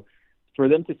well, for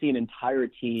them to see an entire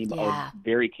team of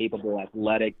very capable,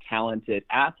 athletic, talented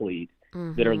athletes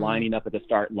that are lining up at the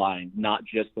start line, not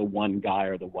just the one guy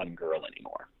or the one girl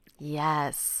anymore.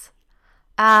 Yes.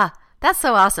 That's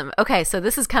so awesome. Okay, so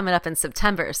this is coming up in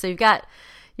September. So you've got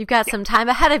some time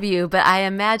ahead of you, but I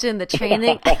imagine the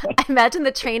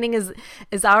training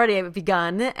is already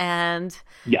begun, and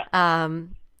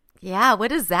what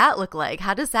does that look like?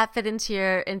 How does that fit into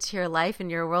your life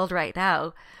and your world right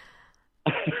now?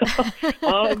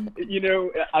 I'm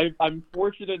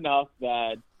fortunate enough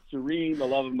that Serene, the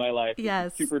love of my life, is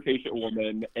a super patient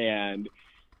woman, and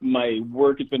my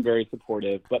work has been very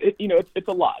supportive, but it's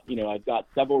a lot. I've got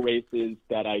several races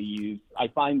that I use. I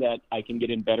find that I can get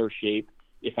in better shape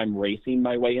if I'm racing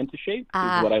my way into shape,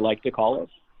 is what I like to call it.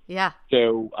 Yeah.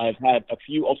 So I've had a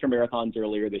few ultra marathons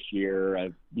earlier this year.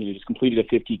 I've just completed a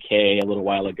 50K a little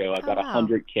while ago. I've got a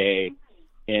 100K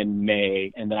in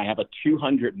May, and then I have a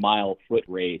 200-mile foot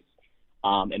race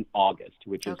in August,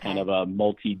 which is kind of a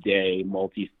multi-day,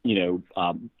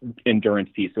 endurance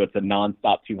piece. So it's a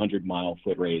nonstop 200-mile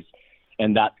foot race.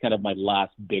 And that's kind of my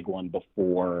last big one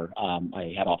before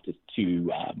I head off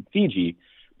to Fiji.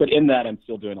 But in that, I'm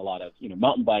still doing a lot of,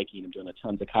 mountain biking. I'm doing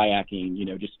tons of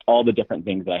kayaking, just all the different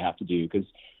things that I have to do, because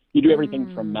you do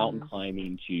everything from mountain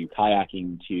climbing to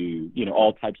kayaking to,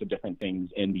 all types of different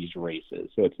things in these races.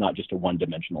 So it's not just a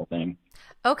one-dimensional thing.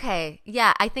 Okay.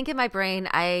 Yeah. I think in my brain,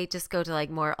 I just go to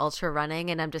like more ultra running,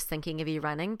 and I'm just thinking of you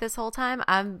running this whole time.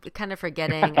 I'm kind of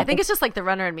forgetting. I think it's just like the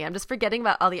runner in me. I'm just forgetting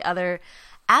about all the other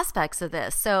aspects of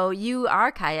this. So you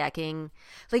are kayaking.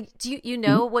 Like, do you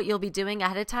know what you'll be doing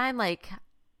ahead of time? Like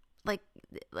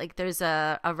there's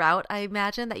a route, I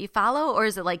imagine, that you follow, or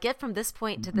is it like get from this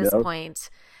point to this point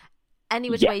any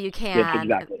which way you can? Yes,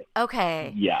 exactly.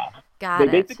 Okay. Yeah. Got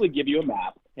it. They basically give you a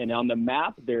map, and on the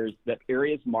map there's the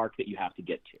areas marked that you have to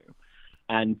get to.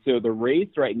 And so the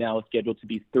race right now is scheduled to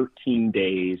be 13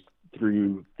 days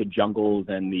through the jungles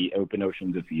and the open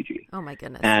oceans of Fiji. Oh my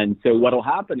goodness. And so what'll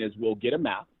happen is we'll get a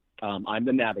map. I'm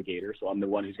the navigator, so I'm the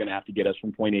one who's going to have to get us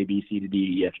from point A, B, C to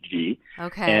D, E, F, G.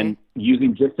 Okay. And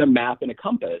using just a map and a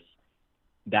compass,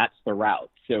 that's the route.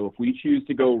 So if we choose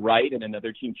to go right and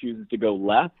another team chooses to go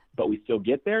left, but we still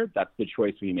get there, that's the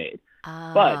choice we made.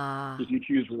 But if you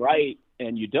choose right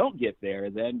and you don't get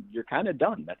there, then you're kind of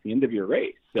done. That's the end of your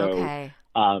race. So,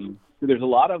 so there's a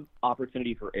lot of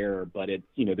opportunity for error, but it's,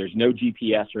 there's no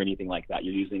GPS or anything like that.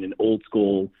 You're using an old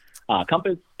school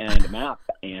compass and a map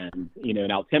and,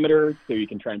 an altimeter, so you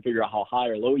can try and figure out how high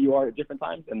or low you are at different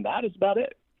times. And that is about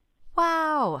it.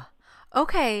 Wow.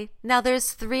 Okay. Now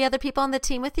there's 3 other people on the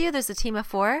team with you. There's a team of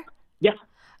 4? Yeah.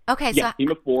 Okay. Yeah,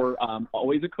 team of 4,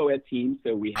 always a co-ed team.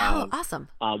 So we have awesome.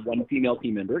 1 female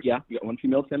team member. Yeah, we got 1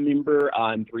 female team member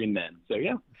and 3 men. So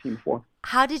yeah, team of 4.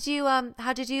 How did you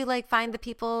like find the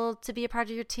people to be a part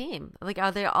of your team? Like,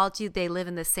 do they live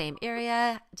in the same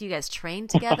area? Do you guys train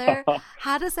together?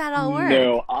 How does that all work?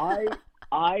 No,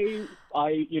 I'm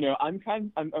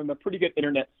a pretty good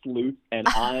internet sleuth, and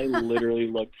I literally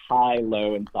looked high,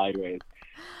 low, and sideways.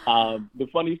 The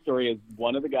funny story is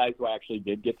one of the guys who I actually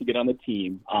did get to get on the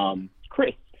team,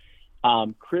 Chris.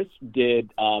 Chris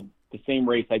did the same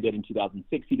race I did in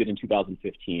 2006, he did in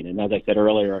 2015. And as I said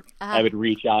earlier, I would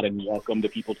reach out and welcome the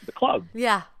people to the club.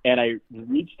 Yeah. And I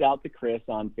reached out to Chris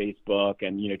on Facebook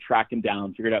and, tracked him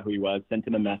down, figured out who he was, sent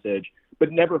him a message,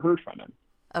 but never heard from him.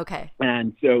 Okay.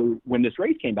 And so when this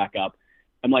race came back up,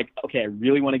 I'm like, okay, I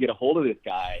really want to get a hold of this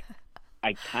guy.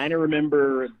 I kind of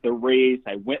remember the race.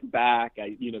 I went back,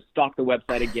 I stalked the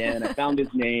website again. I found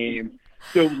his name.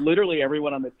 So literally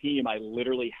everyone on the team, I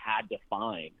literally had to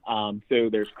find. So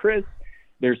there's Chris,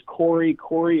 there's Corey.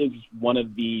 Corey is one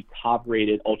of the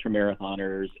top-rated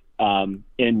ultramarathoners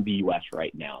in the U.S.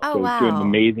 right now. Oh, so wow. he's doing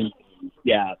amazing things.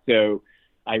 Yeah. So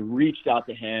I reached out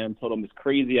to him, told him this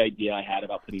crazy idea I had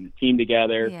about putting the team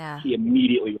together. Yeah. He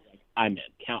immediately was like, I'm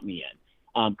in. Count me in.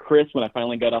 Chris, when I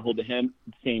finally got a hold of him,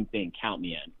 same thing, count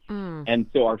me in. And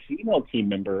so our female team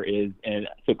member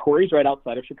so Corey's right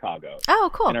outside of Chicago. Oh,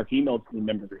 cool. And our female team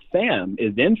member, Sam,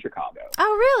 is in Chicago.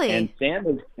 Oh, really? And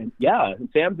Sam's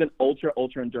an ultra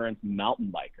endurance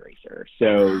mountain bike racer.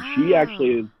 So she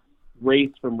actually is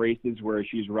raced from races where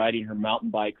she's riding her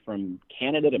mountain bike from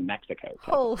Canada to Mexico.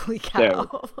 Holy cow.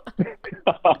 So,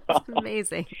 that's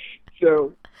amazing.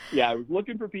 So, yeah, I was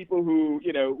looking for people who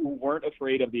weren't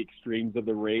afraid of the extremes of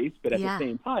the race, but at the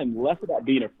same time, less about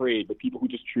being afraid, but people who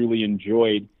just truly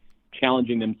enjoyed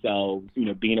challenging themselves,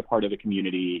 being a part of the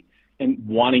community and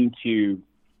wanting to,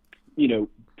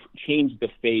 change the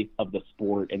face of the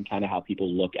sport and kind of how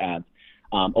people look at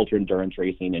ultra endurance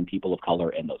racing and people of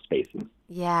color in those spaces.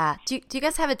 Yeah. Do you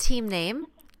guys have a team name?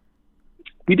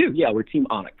 We do. Yeah, we're Team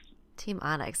Onyx. Team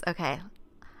Onyx. Okay.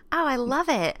 Oh, I love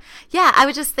it. Yeah, I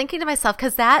was just thinking to myself,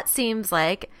 because that seems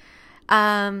like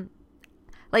obviously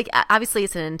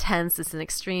it's an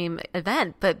extreme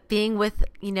event, but being with,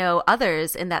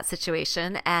 others in that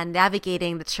situation and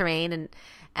navigating the terrain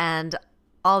and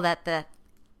all that,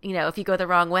 if you go the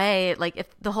wrong way, like if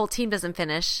the whole team doesn't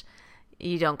finish,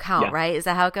 you don't count, right? Is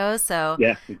that how it goes? So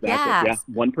yes, exactly. Yeah.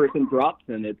 One person drops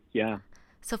and it's,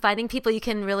 So finding people you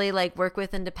can really like work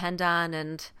with and depend on,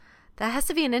 and That has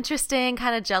to be an interesting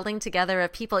kind of gelling together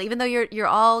of people, even though you're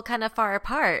all kind of far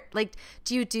apart. Like,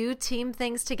 do you do team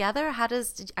things together?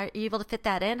 Are you able to fit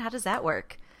that in? How does that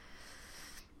work?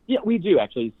 Yeah, we do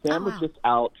actually. Sam Oh, was wow. just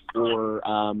out for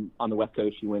on the West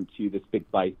Coast. She went to this big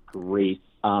bike race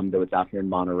that was out here in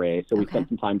Monterey. So we Okay. spent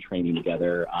some time training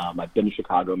together. I've been to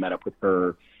Chicago, met up with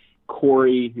her.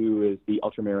 Corey, who is the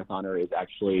ultramarathoner, is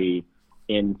actually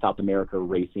in South America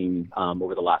racing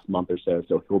over the last month or so.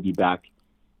 So he'll be back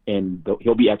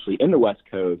he'll be actually in the West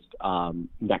Coast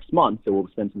next month. So we'll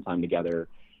spend some time together.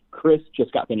 Chris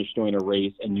just got finished doing a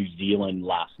race in New Zealand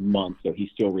last month, so he's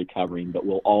still recovering, but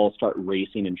we'll all start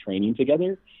racing and training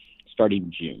together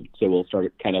starting June. So we'll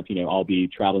start kind of, I'll be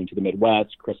traveling to the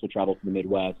Midwest. Chris will travel to the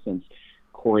Midwest since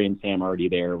Corey and Sam are already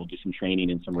there. We'll do some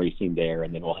training and some racing there,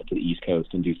 and then we'll head to the East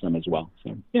Coast and do some as well.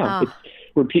 So, yeah, Oh,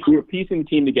 we're piecing the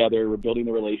team together. We're building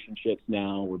the relationships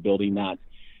now. We're building that,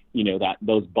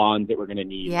 those bonds that we're going to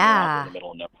need when we're out there in yeah. the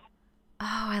middle of nowhere.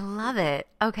 Oh, I love it.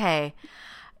 Okay.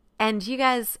 And you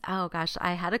guys, oh gosh,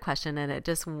 I had a question and it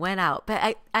just went out,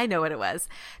 but I know what it was.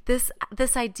 This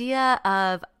idea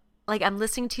of like, I'm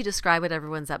listening to you describe what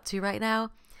everyone's up to right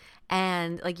now.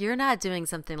 And like, you're not doing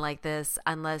something like this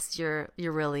unless you're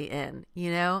really in,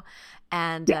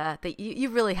 and that you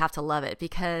really have to love it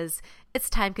because it's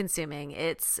time consuming.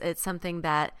 It's something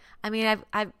that, I mean,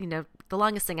 I've the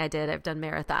longest thing I did, I've done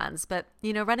marathons, but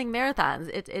running marathons,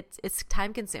 it's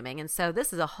time consuming. And so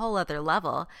this is a whole other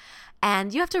level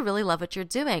and you have to really love what you're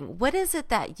doing. What is it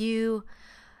that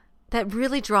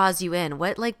really draws you in?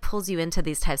 What like pulls you into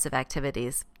these types of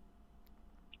activities?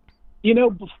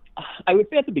 I would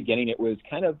say at the beginning it was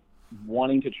kind of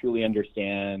wanting to truly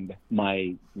understand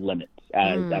my limits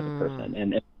as a person.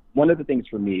 And one of the things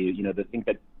for me, the thing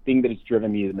that has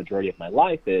driven me the majority of my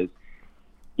life is,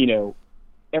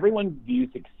 everyone views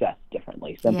success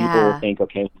differently. Some people Yeah. think,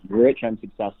 okay, when I'm rich, I'm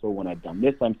successful. When I've done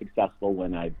this, I'm successful.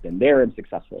 When I've been there, I'm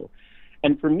successful.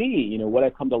 And for me, what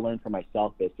I've come to learn for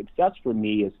myself is success for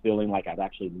me is feeling like I've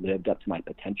actually lived up to my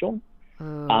potential.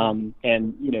 Ooh.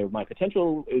 And, my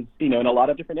potential is, in a lot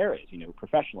of different areas,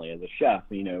 professionally as a chef,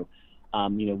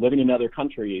 living in other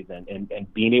countries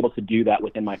and being able to do that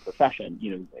within my profession,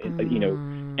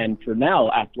 and for now,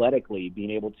 athletically,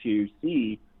 being able to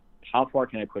see how far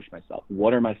can I push myself?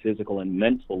 What are my physical and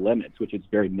mental limits, which is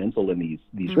very mental in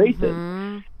these races.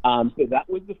 So that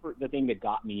was the thing that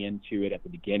got me into it at the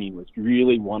beginning was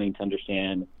really wanting to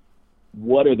understand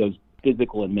what are those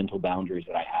physical and mental boundaries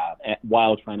that I have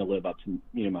while trying to live up to,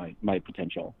 my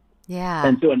potential. Yeah.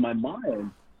 And so in my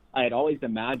mind, I had always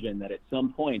imagined that at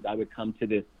some point I would come to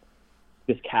this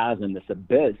chasm, this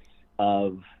abyss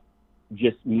of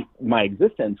just my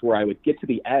existence where I would get to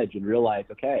the edge and realize,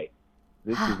 okay,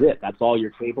 this is it. That's all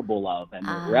you're capable of. And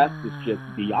the rest is just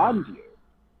beyond you.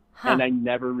 And I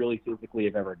never really physically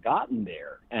have ever gotten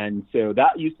there. And so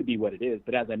that used to be what it is.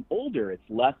 But as I'm older, it's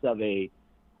less of I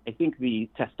think the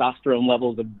testosterone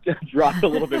levels have dropped a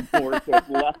little bit more, so it's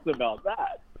less about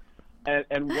that.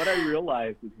 And what I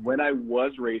realized is when I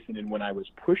was racing and when I was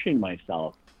pushing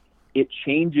myself, it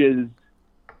changes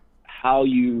how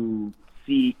you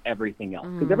see everything else.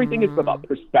 Because everything is about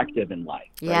perspective in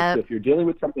life. Right? Yep. So if you're dealing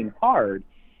with something hard,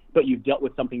 but you've dealt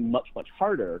with something much, much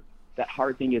harder, that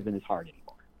hard thing isn't as hard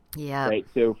anymore. Yeah. Right.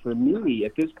 So for me,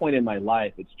 at this point in my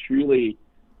life, it's truly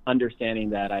understanding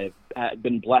that I've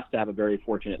been blessed to have a very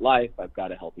fortunate life. I've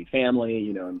got a healthy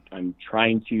family. I'm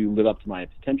trying to live up to my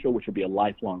potential, which will be a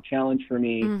lifelong challenge for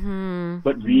me.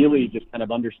 But really just kind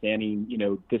of understanding,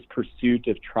 this pursuit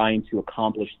of trying to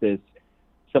accomplish this,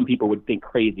 some people would think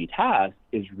crazy task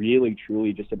is really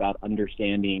truly just about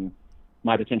understanding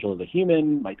my potential as a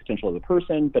human, my potential as a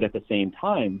person, but at the same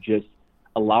time, just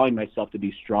allowing myself to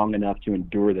be strong enough to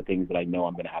endure the things that I know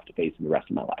I'm going to have to face in the rest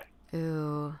of my life.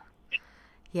 Ooh.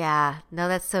 Yeah. No,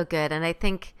 that's so good. And I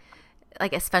think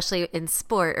like, especially in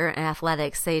sport or in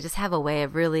athletics, they just have a way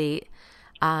of really,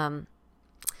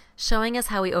 showing us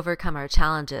how we overcome our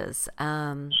challenges.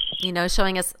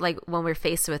 Showing us like when we're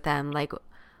faced with them, like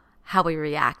how we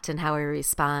react and how we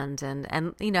respond and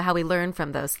how we learn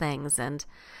from those things. And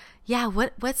yeah,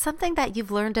 what's something that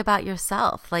you've learned about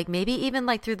yourself? Like maybe even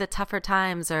like through the tougher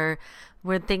times or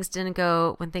when things didn't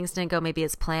go maybe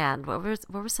as planned. What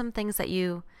were some things that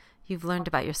you've learned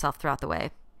about yourself throughout the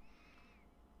way?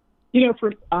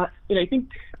 I think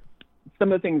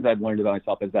some of the things I've learned about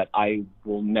myself is that I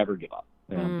will never give up.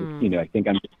 I think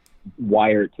I'm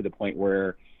wired to the point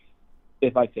where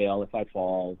if I fail, if I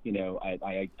fall,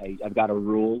 I've got a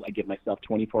rule. I give myself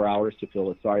 24 hours to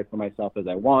feel as sorry for myself as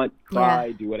I want,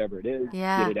 cry, do whatever it is,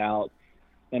 get it out.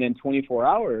 And in 24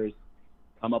 hours,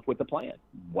 come up with a plan.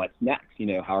 What's next?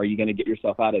 How are you going to get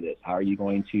yourself out of this? How are you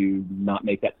going to not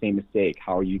make that same mistake?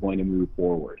 How are you going to move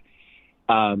forward?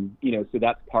 So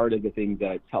that's part of the things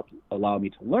that it's helped allow me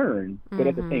to learn. But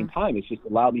at the same time, it's just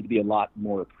allowed me to be a lot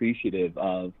more appreciative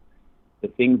of the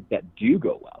things that do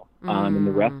go well in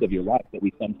the rest of your life that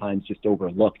we sometimes just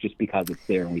overlook just because it's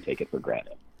there and we take it for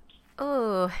granted.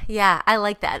 Oh, yeah, I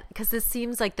like that, because it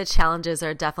seems like the challenges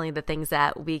are definitely the things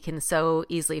that we can so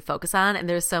easily focus on. And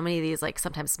there's so many of these, like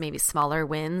sometimes maybe smaller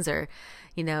wins or,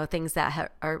 things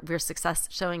that we're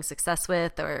showing success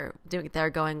with or doing that are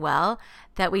going well,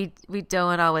 that we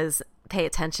don't always pay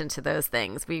attention to those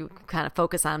things. We kind of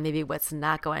focus on maybe what's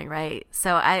not going right.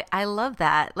 So I love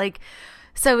that. Like,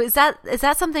 so is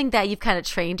that something that you've kind of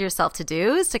trained yourself to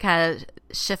do, is to kind of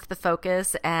shift the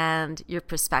focus and your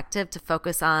perspective to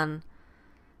focus on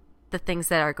the things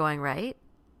that are going right?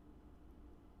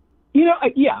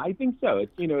 I think so.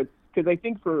 It's because I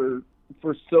think for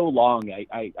so long,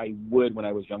 I would, when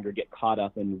I was younger, get caught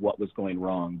up in what was going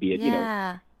wrong, be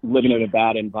it, living in a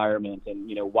bad environment and,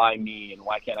 why me and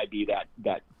why can't I be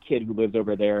that kid who lives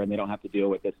over there and they don't have to deal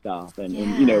with this stuff.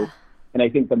 And I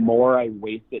think the more I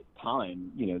wasted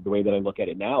time, the way that I look at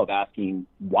it now of asking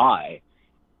why,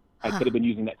 I could have been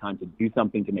using that time to do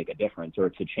something to make a difference or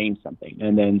to change something.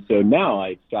 And then so now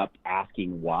I stopped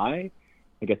asking why.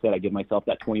 Like I said, I give myself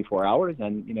that 24 hours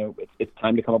and, it's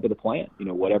time to come up with a plan,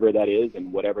 whatever that is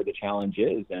and whatever the challenge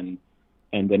is, and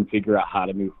then figure out how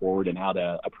to move forward and how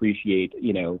to appreciate,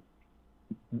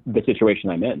 the situation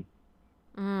I'm in.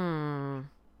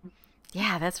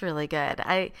 Yeah, that's really good.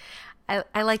 I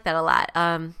like that a lot.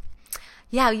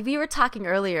 We were talking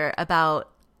earlier about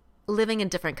living in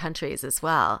different countries as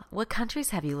well. What countries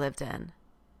have you lived in?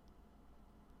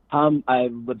 I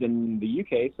lived in the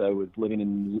UK, so I was living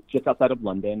in just outside of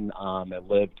London. I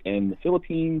lived in the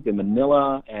Philippines, in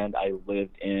Manila, and I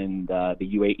lived in the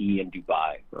UAE and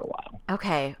Dubai for a while.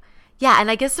 Okay. Yeah,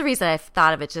 and I guess the reason I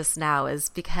thought of it just now is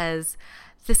because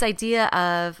this idea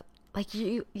of, like,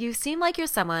 you seem like you're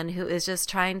someone who is just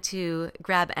trying to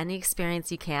grab any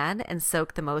experience you can and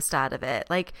soak the most out of it.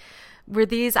 Like, were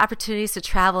these opportunities to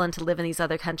travel and to live in these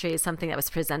other countries something that was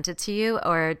presented to you,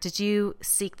 or did you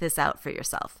seek this out for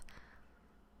yourself?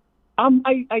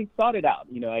 I thought it out.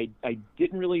 I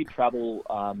didn't really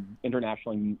travel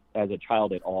internationally as a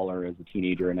child at all or as a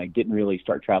teenager, and I didn't really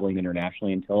start traveling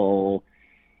internationally until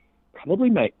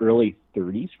probably my early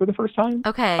 30s for the first time.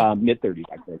 Okay. Mid-30s,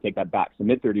 actually. I take that back. So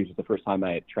mid-30s was the first time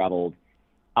I had traveled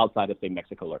outside of, say,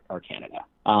 Mexico or Canada.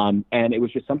 And it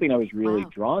was just something I was really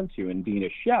drawn to. And being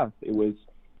a chef, it was,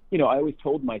 I always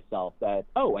told myself that,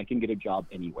 I can get a job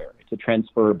anywhere. It's a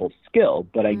transferable skill,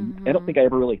 but I don't think I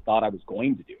ever really thought I was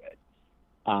going to do it.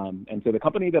 And so the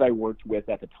company that I worked with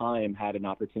at the time had an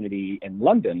opportunity in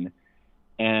London.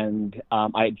 And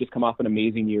I had just come off an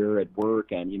amazing year at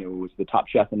work and, was the top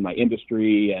chef in my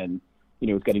industry and,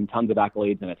 was getting tons of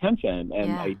accolades and attention.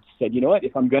 And I said, you know what,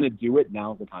 if I'm going to do it,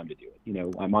 now's the time to do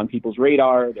it. I'm on people's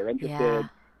radar. They're interested.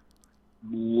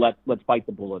 Yeah. Let's bite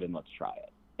the bullet and let's try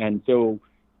it. And so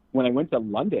when I went to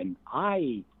London,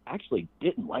 I actually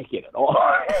didn't like it at all.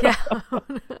 Yeah.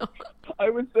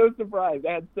 I was so surprised.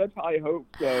 I had such high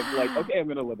hopes of like, okay, I'm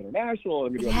going to live international.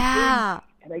 I'm going to do all these things.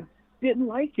 And I didn't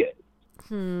like it.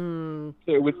 So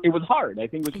it was hard. I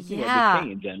think it was just, the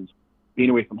change and being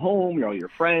away from home, all your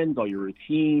friends, all your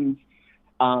routines.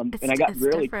 And I got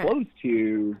really close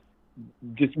to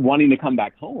just wanting to come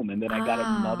back home. And then I got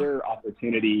another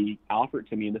opportunity offered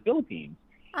to me in the Philippines.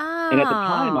 And at the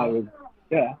time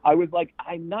I was like,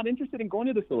 I'm not interested in going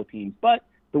to the Philippines, but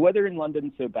the weather in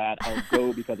London's so bad, I'll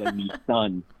go because I need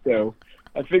sun. So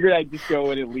I figured I'd just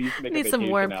go and at least make a vacation some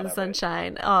warmth out and of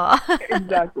sunshine. It.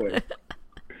 Exactly.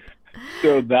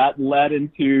 So that led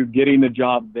into getting the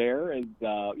job there as,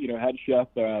 head chef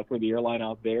for the airline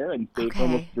out there and stayed for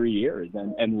almost 3 years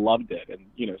and loved it.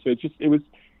 And, so it was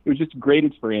just a great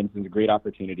experience and great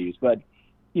opportunities, but,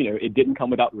 it didn't come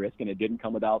without risk and it didn't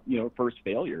come without, first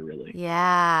failure really.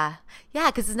 Yeah.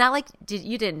 Yeah. Cause it's not like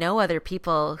you didn't know other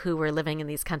people who were living in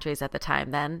these countries at the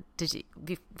time then, did you,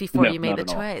 before you made the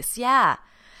choice? Yeah.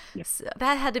 Yes. So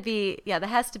that has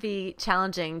to be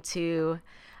challenging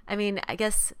I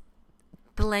guess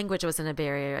the language wasn't a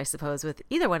barrier, I suppose, with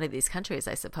either one of these countries,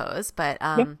 I suppose. But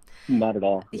not at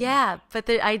all. Yeah, but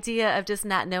the idea of just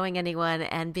not knowing anyone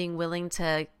and being willing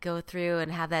to go through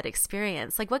and have that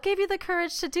experience, like, what gave you the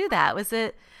courage to do that? Was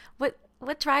it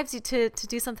what drives you to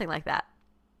do something like that?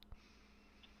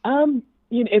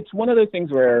 It's one of those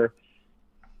things where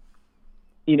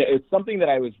it's something that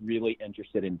I was really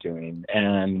interested in doing.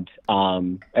 And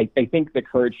I think the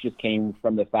courage just came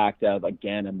from the fact of,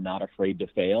 again, I'm not afraid to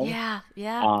fail. Yeah,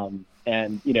 yeah.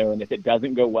 And if it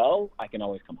doesn't go well, I can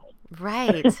always come home.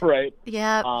 Right. Right.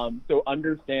 Yeah. So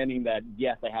understanding that,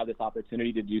 yes, I have this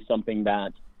opportunity to do something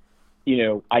that,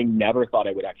 I never thought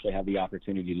I would actually have the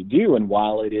opportunity to do. And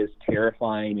while it is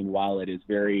terrifying and while it is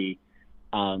very,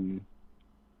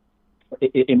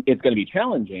 it's going to be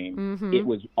challenging, Mm-hmm. it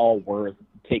was all worth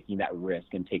taking that risk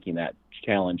and taking that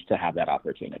challenge to have that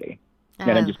opportunity.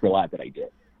 And I'm just glad that I did.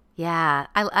 Yeah,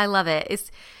 I love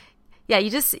it.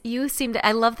 You seem to,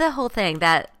 I love the whole thing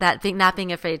that not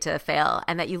being afraid to fail,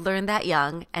 and that you learned that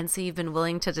young. And so you've been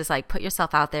willing to just like put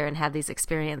yourself out there and have these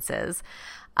experiences.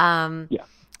 Yeah.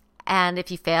 And if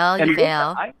you fail, you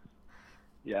fail.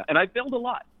 Yeah, and I failed a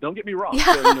lot. Don't get me wrong.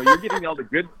 Yeah. So, you're getting all the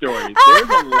good stories. There's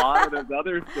a lot of those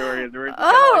other stories where it's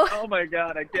kind of like, oh my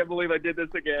God, I can't believe I did this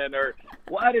again, or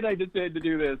why did I decide to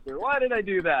do this, or why did I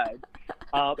do that?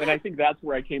 And I think that's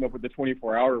where I came up with the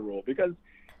 24-hour rule, because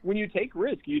when you take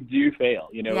risk, you do fail.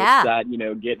 Yeah. It's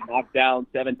that, get knocked down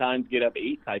 7 times, get up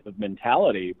 8 type of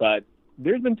mentality. But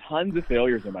there's been tons of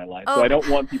failures in my life. So I don't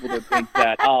want people to think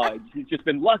that, he's just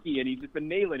been lucky and he's just been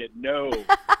nailing it. No.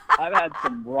 I've had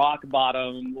some rock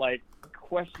bottom, like,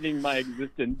 questioning my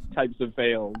existence types of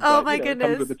fails. Oh, but, my It goodness.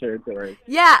 comes with the territory.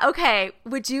 Yeah. Okay.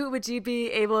 Would you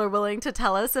be able or willing to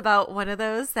tell us about one of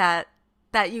those that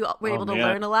you were able to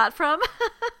learn a lot from?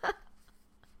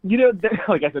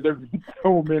 Like I said, there's been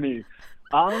so many.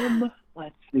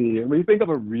 Let's see. Let me think of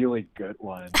a really good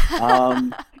one.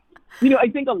 I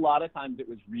think a lot of times it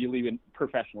was really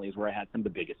professionally is where I had some of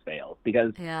the biggest fails,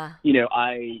 because, Yeah.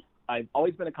 I've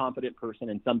always been a confident person,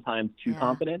 and sometimes too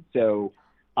confident. So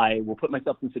I will put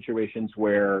myself in situations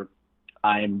where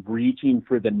I'm reaching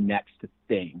for the next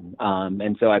thing.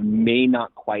 And so I may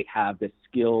not quite have the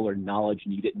skill or knowledge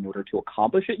needed in order to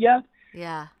accomplish it yet.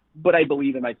 Yeah. But I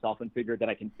believe in myself and figure that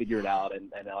I can figure it out,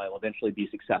 and I'll eventually be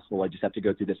successful. I just have to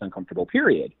go through this uncomfortable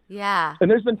period. Yeah. And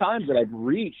there's been times that I've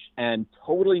reached and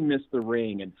totally missed the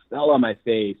ring and fell on my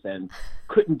face and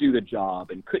couldn't do the job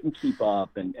and couldn't keep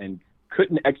up and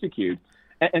couldn't execute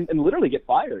and literally get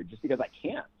fired just because I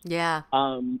can't. Yeah.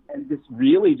 And just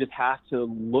really just have to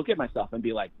look at myself and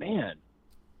be like, man,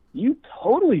 you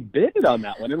totally bit it on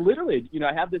that one. And literally,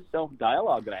 I have this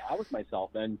self-dialogue that I have with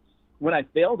myself. And when I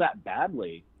fail that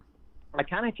badly, I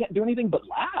kind of can't do anything but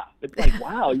laugh. It's like,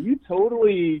 wow, you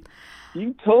totally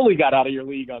got out of your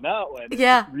league on that one.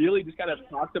 Yeah. Really just kind of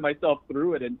talk to myself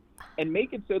through it and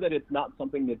make it so that it's not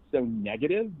something that's so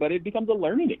negative, but it becomes a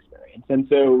learning experience. And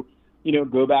so,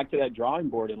 go back to that drawing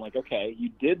board and like, okay, you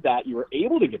did that. You were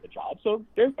able to get the job. So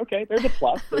there's a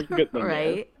plus. There's a good thing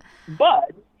Right. there.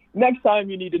 But next time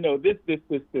you need to know this,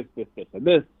 and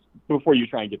this before you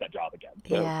try and get that job again.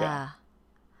 So,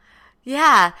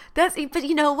 Yeah, but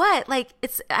you know what? Like,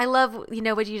 I love,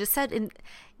 what you just said,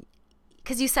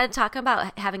 because you said talking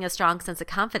about having a strong sense of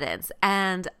confidence,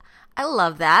 and I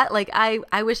love that. Like, I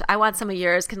want some of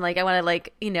yours. I want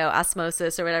to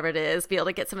osmosis or whatever it is, be able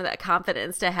to get some of that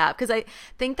confidence to have, because I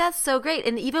think that's so great.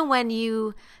 And even when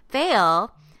you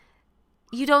fail,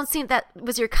 you don't seem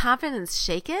was your confidence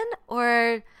shaken,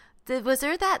 or was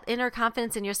there that inner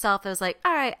confidence in yourself that was like,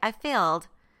 all right, I failed,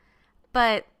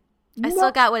 but I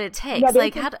still got what it takes.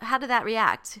 How did that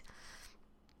react?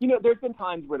 There's been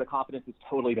times where the confidence has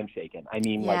totally been shaken. I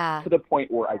mean, Yeah. to the point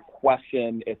where I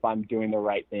question if I'm doing the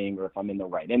right thing or if I'm in the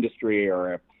right industry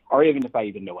or even if I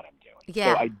even know what I'm doing.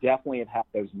 Yeah. So I definitely have had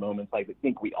those moments. I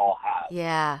think we all have.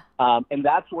 Yeah. And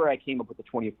that's where I came up with the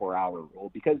 24-hour rule,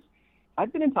 because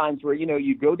I've been in times where,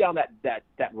 you go down that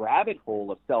rabbit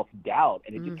hole of self-doubt,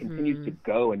 and it just continues to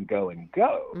go and go and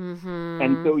go. Mm-hmm.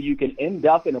 And so you can end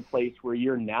up in a place where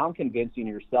you're now convincing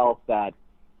yourself that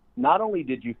not only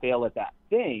did you fail at that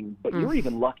thing, but you're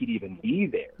even lucky to even be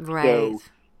there. Right. So,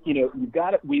 you've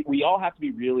got to, we all have to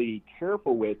be really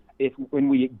careful when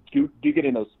we do get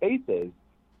in those spaces,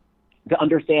 to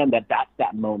understand that that's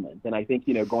that moment. And I think,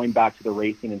 going back to the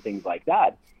racing and things like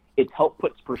that, it's helped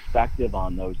puts perspective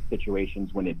on those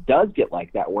situations when it does get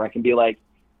like that, where I can be like,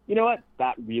 you know what,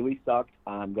 that really sucked.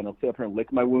 I'm going to sit up here and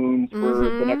lick my wounds for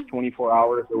the next 24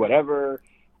 hours or whatever.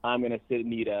 I'm going to sit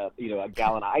and eat a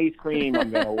gallon of ice cream.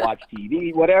 I'm going to watch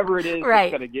TV, whatever it is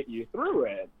Right. that's going to get you through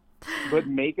it. But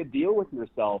make a deal with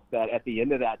yourself that at the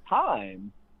end of that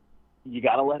time, you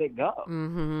got to let it go.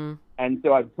 Mm-hmm. And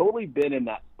so I've totally been in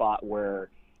that spot where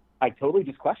I totally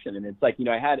just question. And it's like,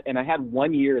 I had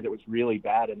 1 year that was really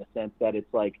bad in the sense that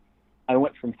it's like, I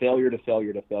went from failure to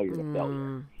failure to failure to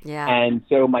failure. Yeah. And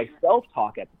so my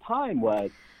self-talk at the time was,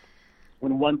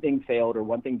 when one thing failed or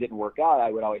one thing didn't work out,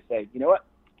 I would always say, you know what,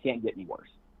 can't get any worse.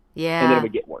 And then Yeah. it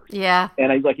would get worse. Yeah.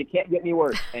 And I was like, it can't get any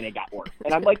worse. And it got worse.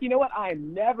 And I'm like, you know what?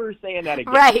 I'm never saying that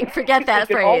again. Right. Forget that it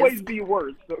can phrase. always be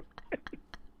worse.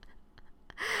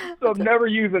 So I'm never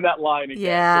using that line again.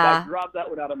 Yeah. So I dropped that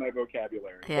one out of my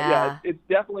vocabulary. Yeah. But yeah, it's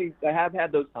definitely, I have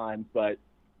had those times, but,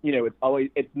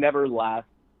 it's never lasts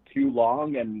too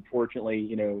long. And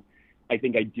fortunately, I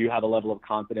think I do have a level of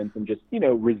confidence and just,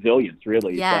 resilience,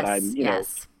 really. Yes. That I'm,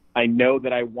 yes. I know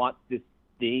that I want this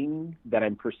thing that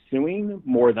I'm pursuing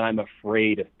more than I'm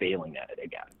afraid of failing at it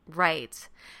again. Right.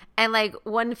 And like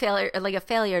a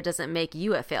failure doesn't make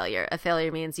you a failure. A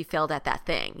failure means you failed at that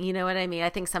thing. You know what I mean? I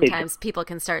think sometimes people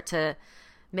can start to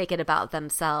make it about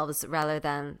themselves rather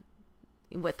than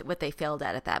what they failed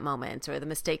at that moment or the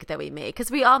mistake that we made. Because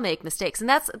we all make mistakes, and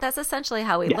that's essentially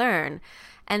how we learn.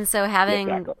 And so having,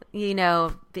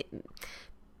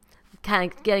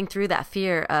 kind of getting through that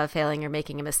fear of failing or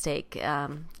making a mistake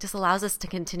just allows us to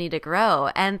continue to grow.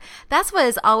 And that's what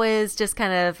is always just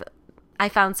kind of I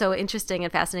found so interesting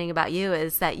and fascinating about you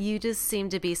is that you just seem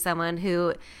to be someone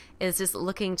who is just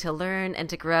looking to learn and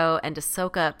to grow and to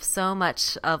soak up so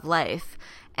much of life.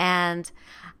 And,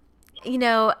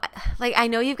 like I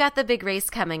know you've got the big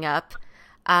race coming up,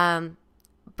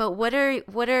 but what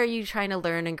are you trying to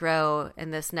learn and grow in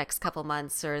this next couple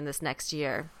months or in this next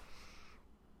year?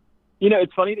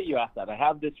 It's funny that you asked that. I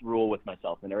have this rule with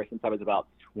myself, and ever since I was about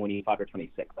 25 or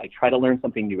 26, I try to learn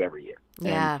something new every year.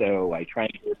 Yeah. And so I try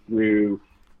to go through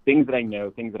things that I know,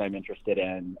 things that I'm interested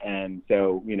in. And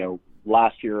so,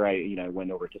 last year I went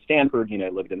over to Stanford. I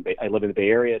live in the Bay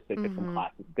Area, so I took some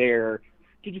classes there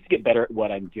to just get better at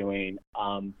what I'm doing.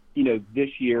 This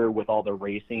year with all the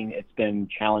racing, it's been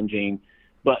challenging.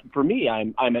 But for me,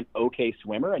 I'm an okay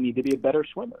swimmer. I need to be a better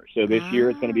swimmer. So this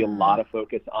year it's going to be a lot of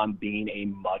focus on being a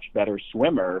much better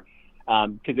swimmer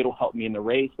because it'll help me in the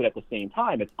race. But at the same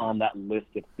time, it's on that list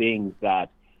of things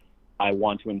that I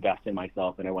want to invest in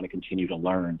myself and I want to continue to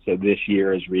learn. So this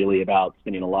year is really about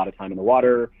spending a lot of time in the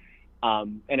water.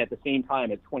 And at the same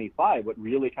time, at 25, what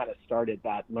really kind of started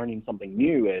that learning something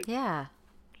new is I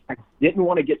didn't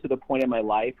want to get to the point in my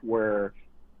life where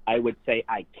I would say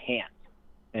I can't.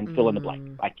 And fill in the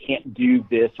blank. I can't do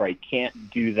this or I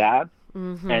can't do that.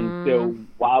 Mm-hmm. And so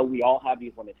while we all have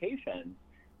these limitations,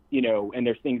 and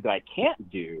there's things that I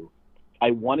can't do,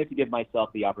 I wanted to give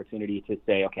myself the opportunity to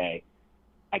say, okay,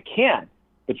 I can,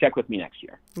 but check with me next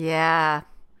year. Yeah.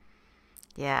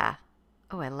 Yeah.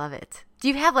 Oh, I love it. Do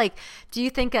you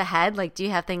think ahead? Like, do you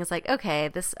have things like, okay,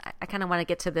 I kind of want to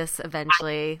get to this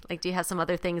eventually. Like, do you have some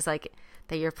other things like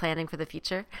that you're planning for the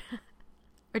future?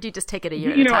 Or do you just take it a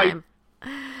year at a time?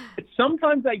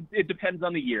 Sometimes it depends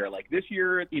on the year. Like this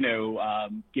year,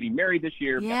 getting married this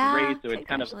year, got the race, so it's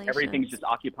kind of everything's just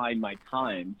occupying my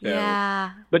time.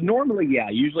 So, but normally, I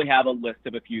usually have a list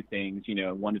of a few things.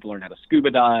 Wanted to learn how to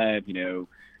scuba dive. Do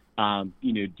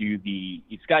the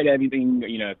skydiving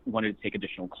thing. Wanted to take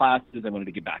additional classes. I wanted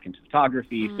to get back into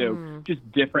photography. So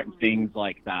just different things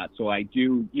like that. So I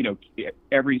do,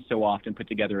 every so often put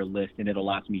together a list, and it'll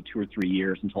last me 2 or 3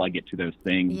 years until I get to those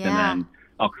things, and then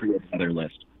I'll create another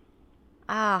list.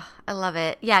 Ah, I love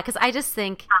it. Yeah, because I just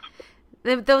think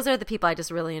those are the people I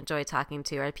just really enjoy talking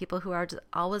to, right? People who are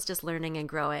always just learning and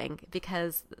growing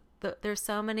because there's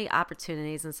so many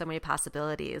opportunities and so many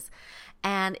possibilities.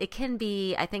 And it can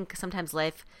be, I think sometimes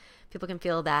people can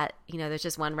feel that, there's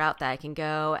just one route that I can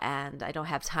go and I don't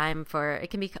have time for, it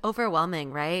can be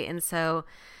overwhelming, right? And so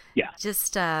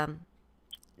just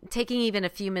taking even a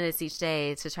few minutes each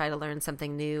day to try to learn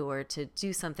something new or to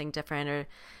do something different, or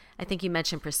I think you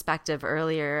mentioned perspective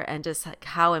earlier and just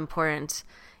how important,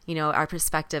 our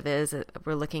perspective is that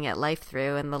we're looking at life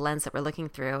through and the lens that we're looking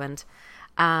through. And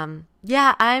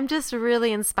I'm just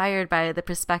really inspired by the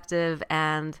perspective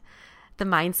and the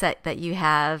mindset that you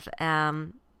have.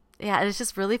 It's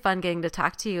just really fun getting to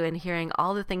talk to you and hearing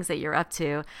all the things that you're up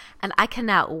to. And I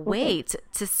cannot wait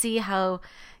to see how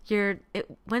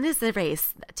when is the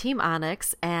race? Team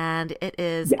Onyx, and it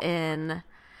is in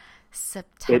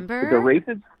September? The race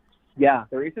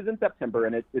is in September,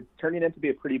 and it's turning into be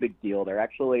a pretty big deal. They're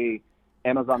actually,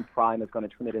 Amazon Prime is going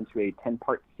to turn it into a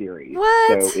 10-part series.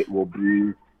 What? So it will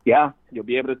be, you'll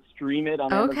be able to stream it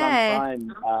on Amazon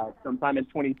Prime sometime in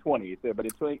 2020. So, but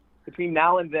between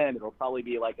now and then, it'll probably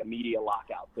be like a media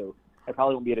lockout. So I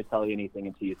probably won't be able to tell you anything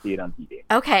until you see it on TV.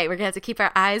 Okay, we're going to have to keep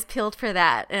our eyes peeled for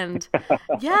that. And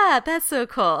that's so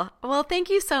cool. Well, thank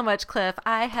you so much, Cliff.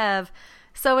 I have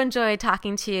so enjoyed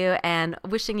talking to you and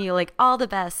wishing you all the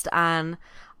best on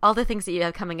all the things that you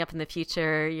have coming up in the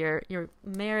future, your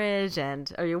marriage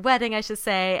or your wedding, I should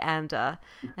say, and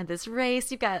this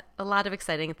race. You've got a lot of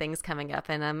exciting things coming up,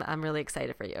 and I'm really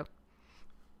excited for you.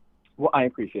 Well, I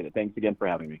appreciate it. Thanks again for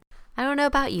having me. I don't know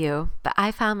about you, but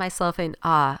I found myself in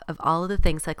awe of all of the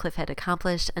things that Cliff had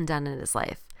accomplished and done in his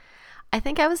life. I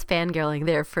think I was fangirling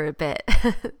there for a bit.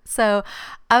 So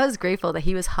I was grateful that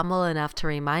he was humble enough to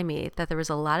remind me that there was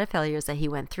a lot of failures that he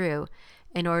went through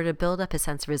in order to build up his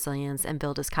sense of resilience and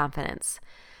build his confidence.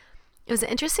 It was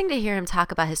interesting to hear him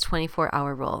talk about his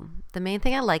 24-hour rule. The main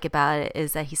thing I like about it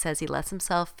is that he says he lets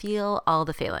himself feel all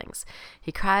the feelings.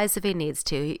 He cries if he needs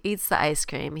to. He eats the ice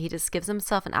cream. He just gives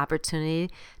himself an opportunity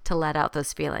to let out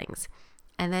those feelings.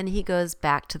 And then he goes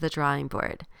back to the drawing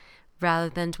board rather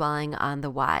than dwelling on the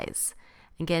whys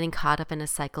and getting caught up in a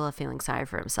cycle of feeling sorry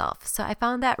for himself. So I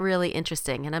found that really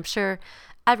interesting. And I'm sure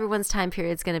everyone's time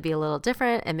period is going to be a little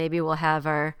different, and maybe we'll have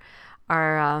our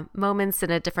moments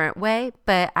in a different way,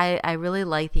 but I really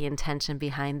like the intention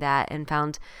behind that and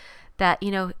found that,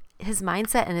 his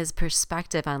mindset and his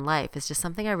perspective on life is just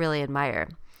something I really admire.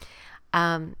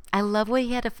 I love what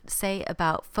he had to say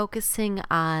about focusing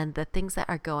on the things that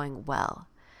are going well.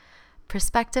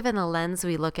 Perspective and the lens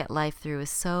we look at life through is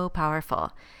so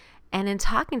powerful. And in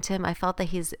talking to him, I felt that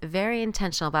he's very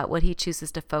intentional about what he chooses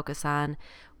to focus on,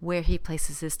 where he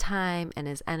places his time and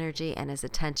his energy and his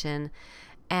attention.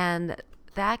 And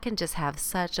that can just have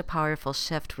such a powerful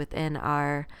shift within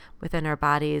our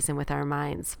bodies and with our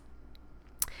minds.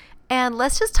 And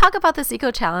let's just talk about this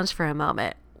Eco Challenge for a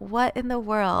moment. What in the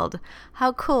world?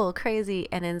 How cool, crazy,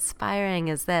 and inspiring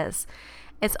is this?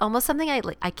 It's almost something I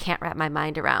can't wrap my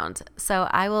mind around. So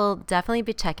I will definitely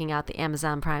be checking out the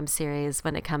Amazon Prime series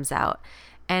when it comes out.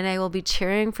 And I will be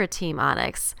cheering for Team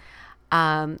Onyx.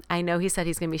 I know he said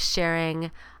he's going to be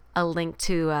sharing a link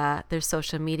to their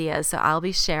social media, so I'll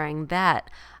be sharing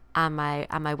that on my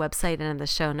website and in the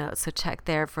show notes, so check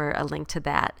there for a link to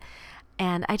that.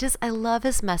 And I love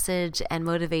his message and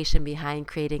motivation behind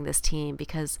creating this team,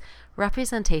 because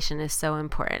representation is so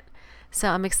important. So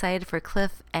I'm excited for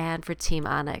Cliff and for Team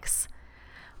Onyx.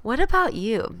 What about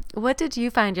you? What did you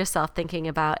find yourself thinking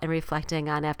about and reflecting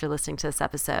on after listening to this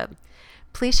episode?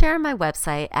 Please share on my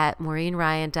website at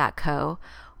maureenryan.co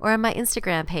or on my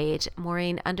Instagram page,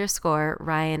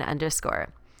 Maureen_Ryan_.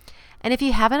 And if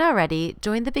you haven't already,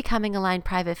 join the Becoming Aligned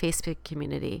private Facebook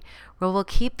community, where we'll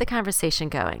keep the conversation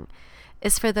going.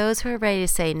 It's for those who are ready to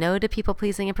say no to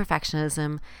people-pleasing and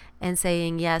perfectionism and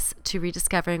saying yes to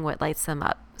rediscovering what lights them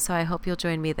up. So I hope you'll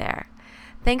join me there.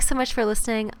 Thanks so much for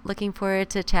listening. Looking forward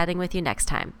to chatting with you next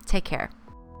time. Take care.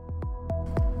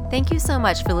 Thank you so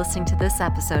much for listening to this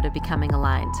episode of Becoming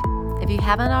Aligned. If you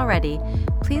haven't already,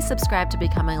 please subscribe to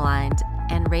Becoming Aligned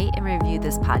and rate and review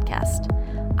this podcast.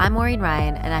 I'm Maureen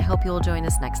Ryan, and I hope you will join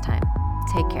us next time.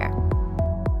 Take care.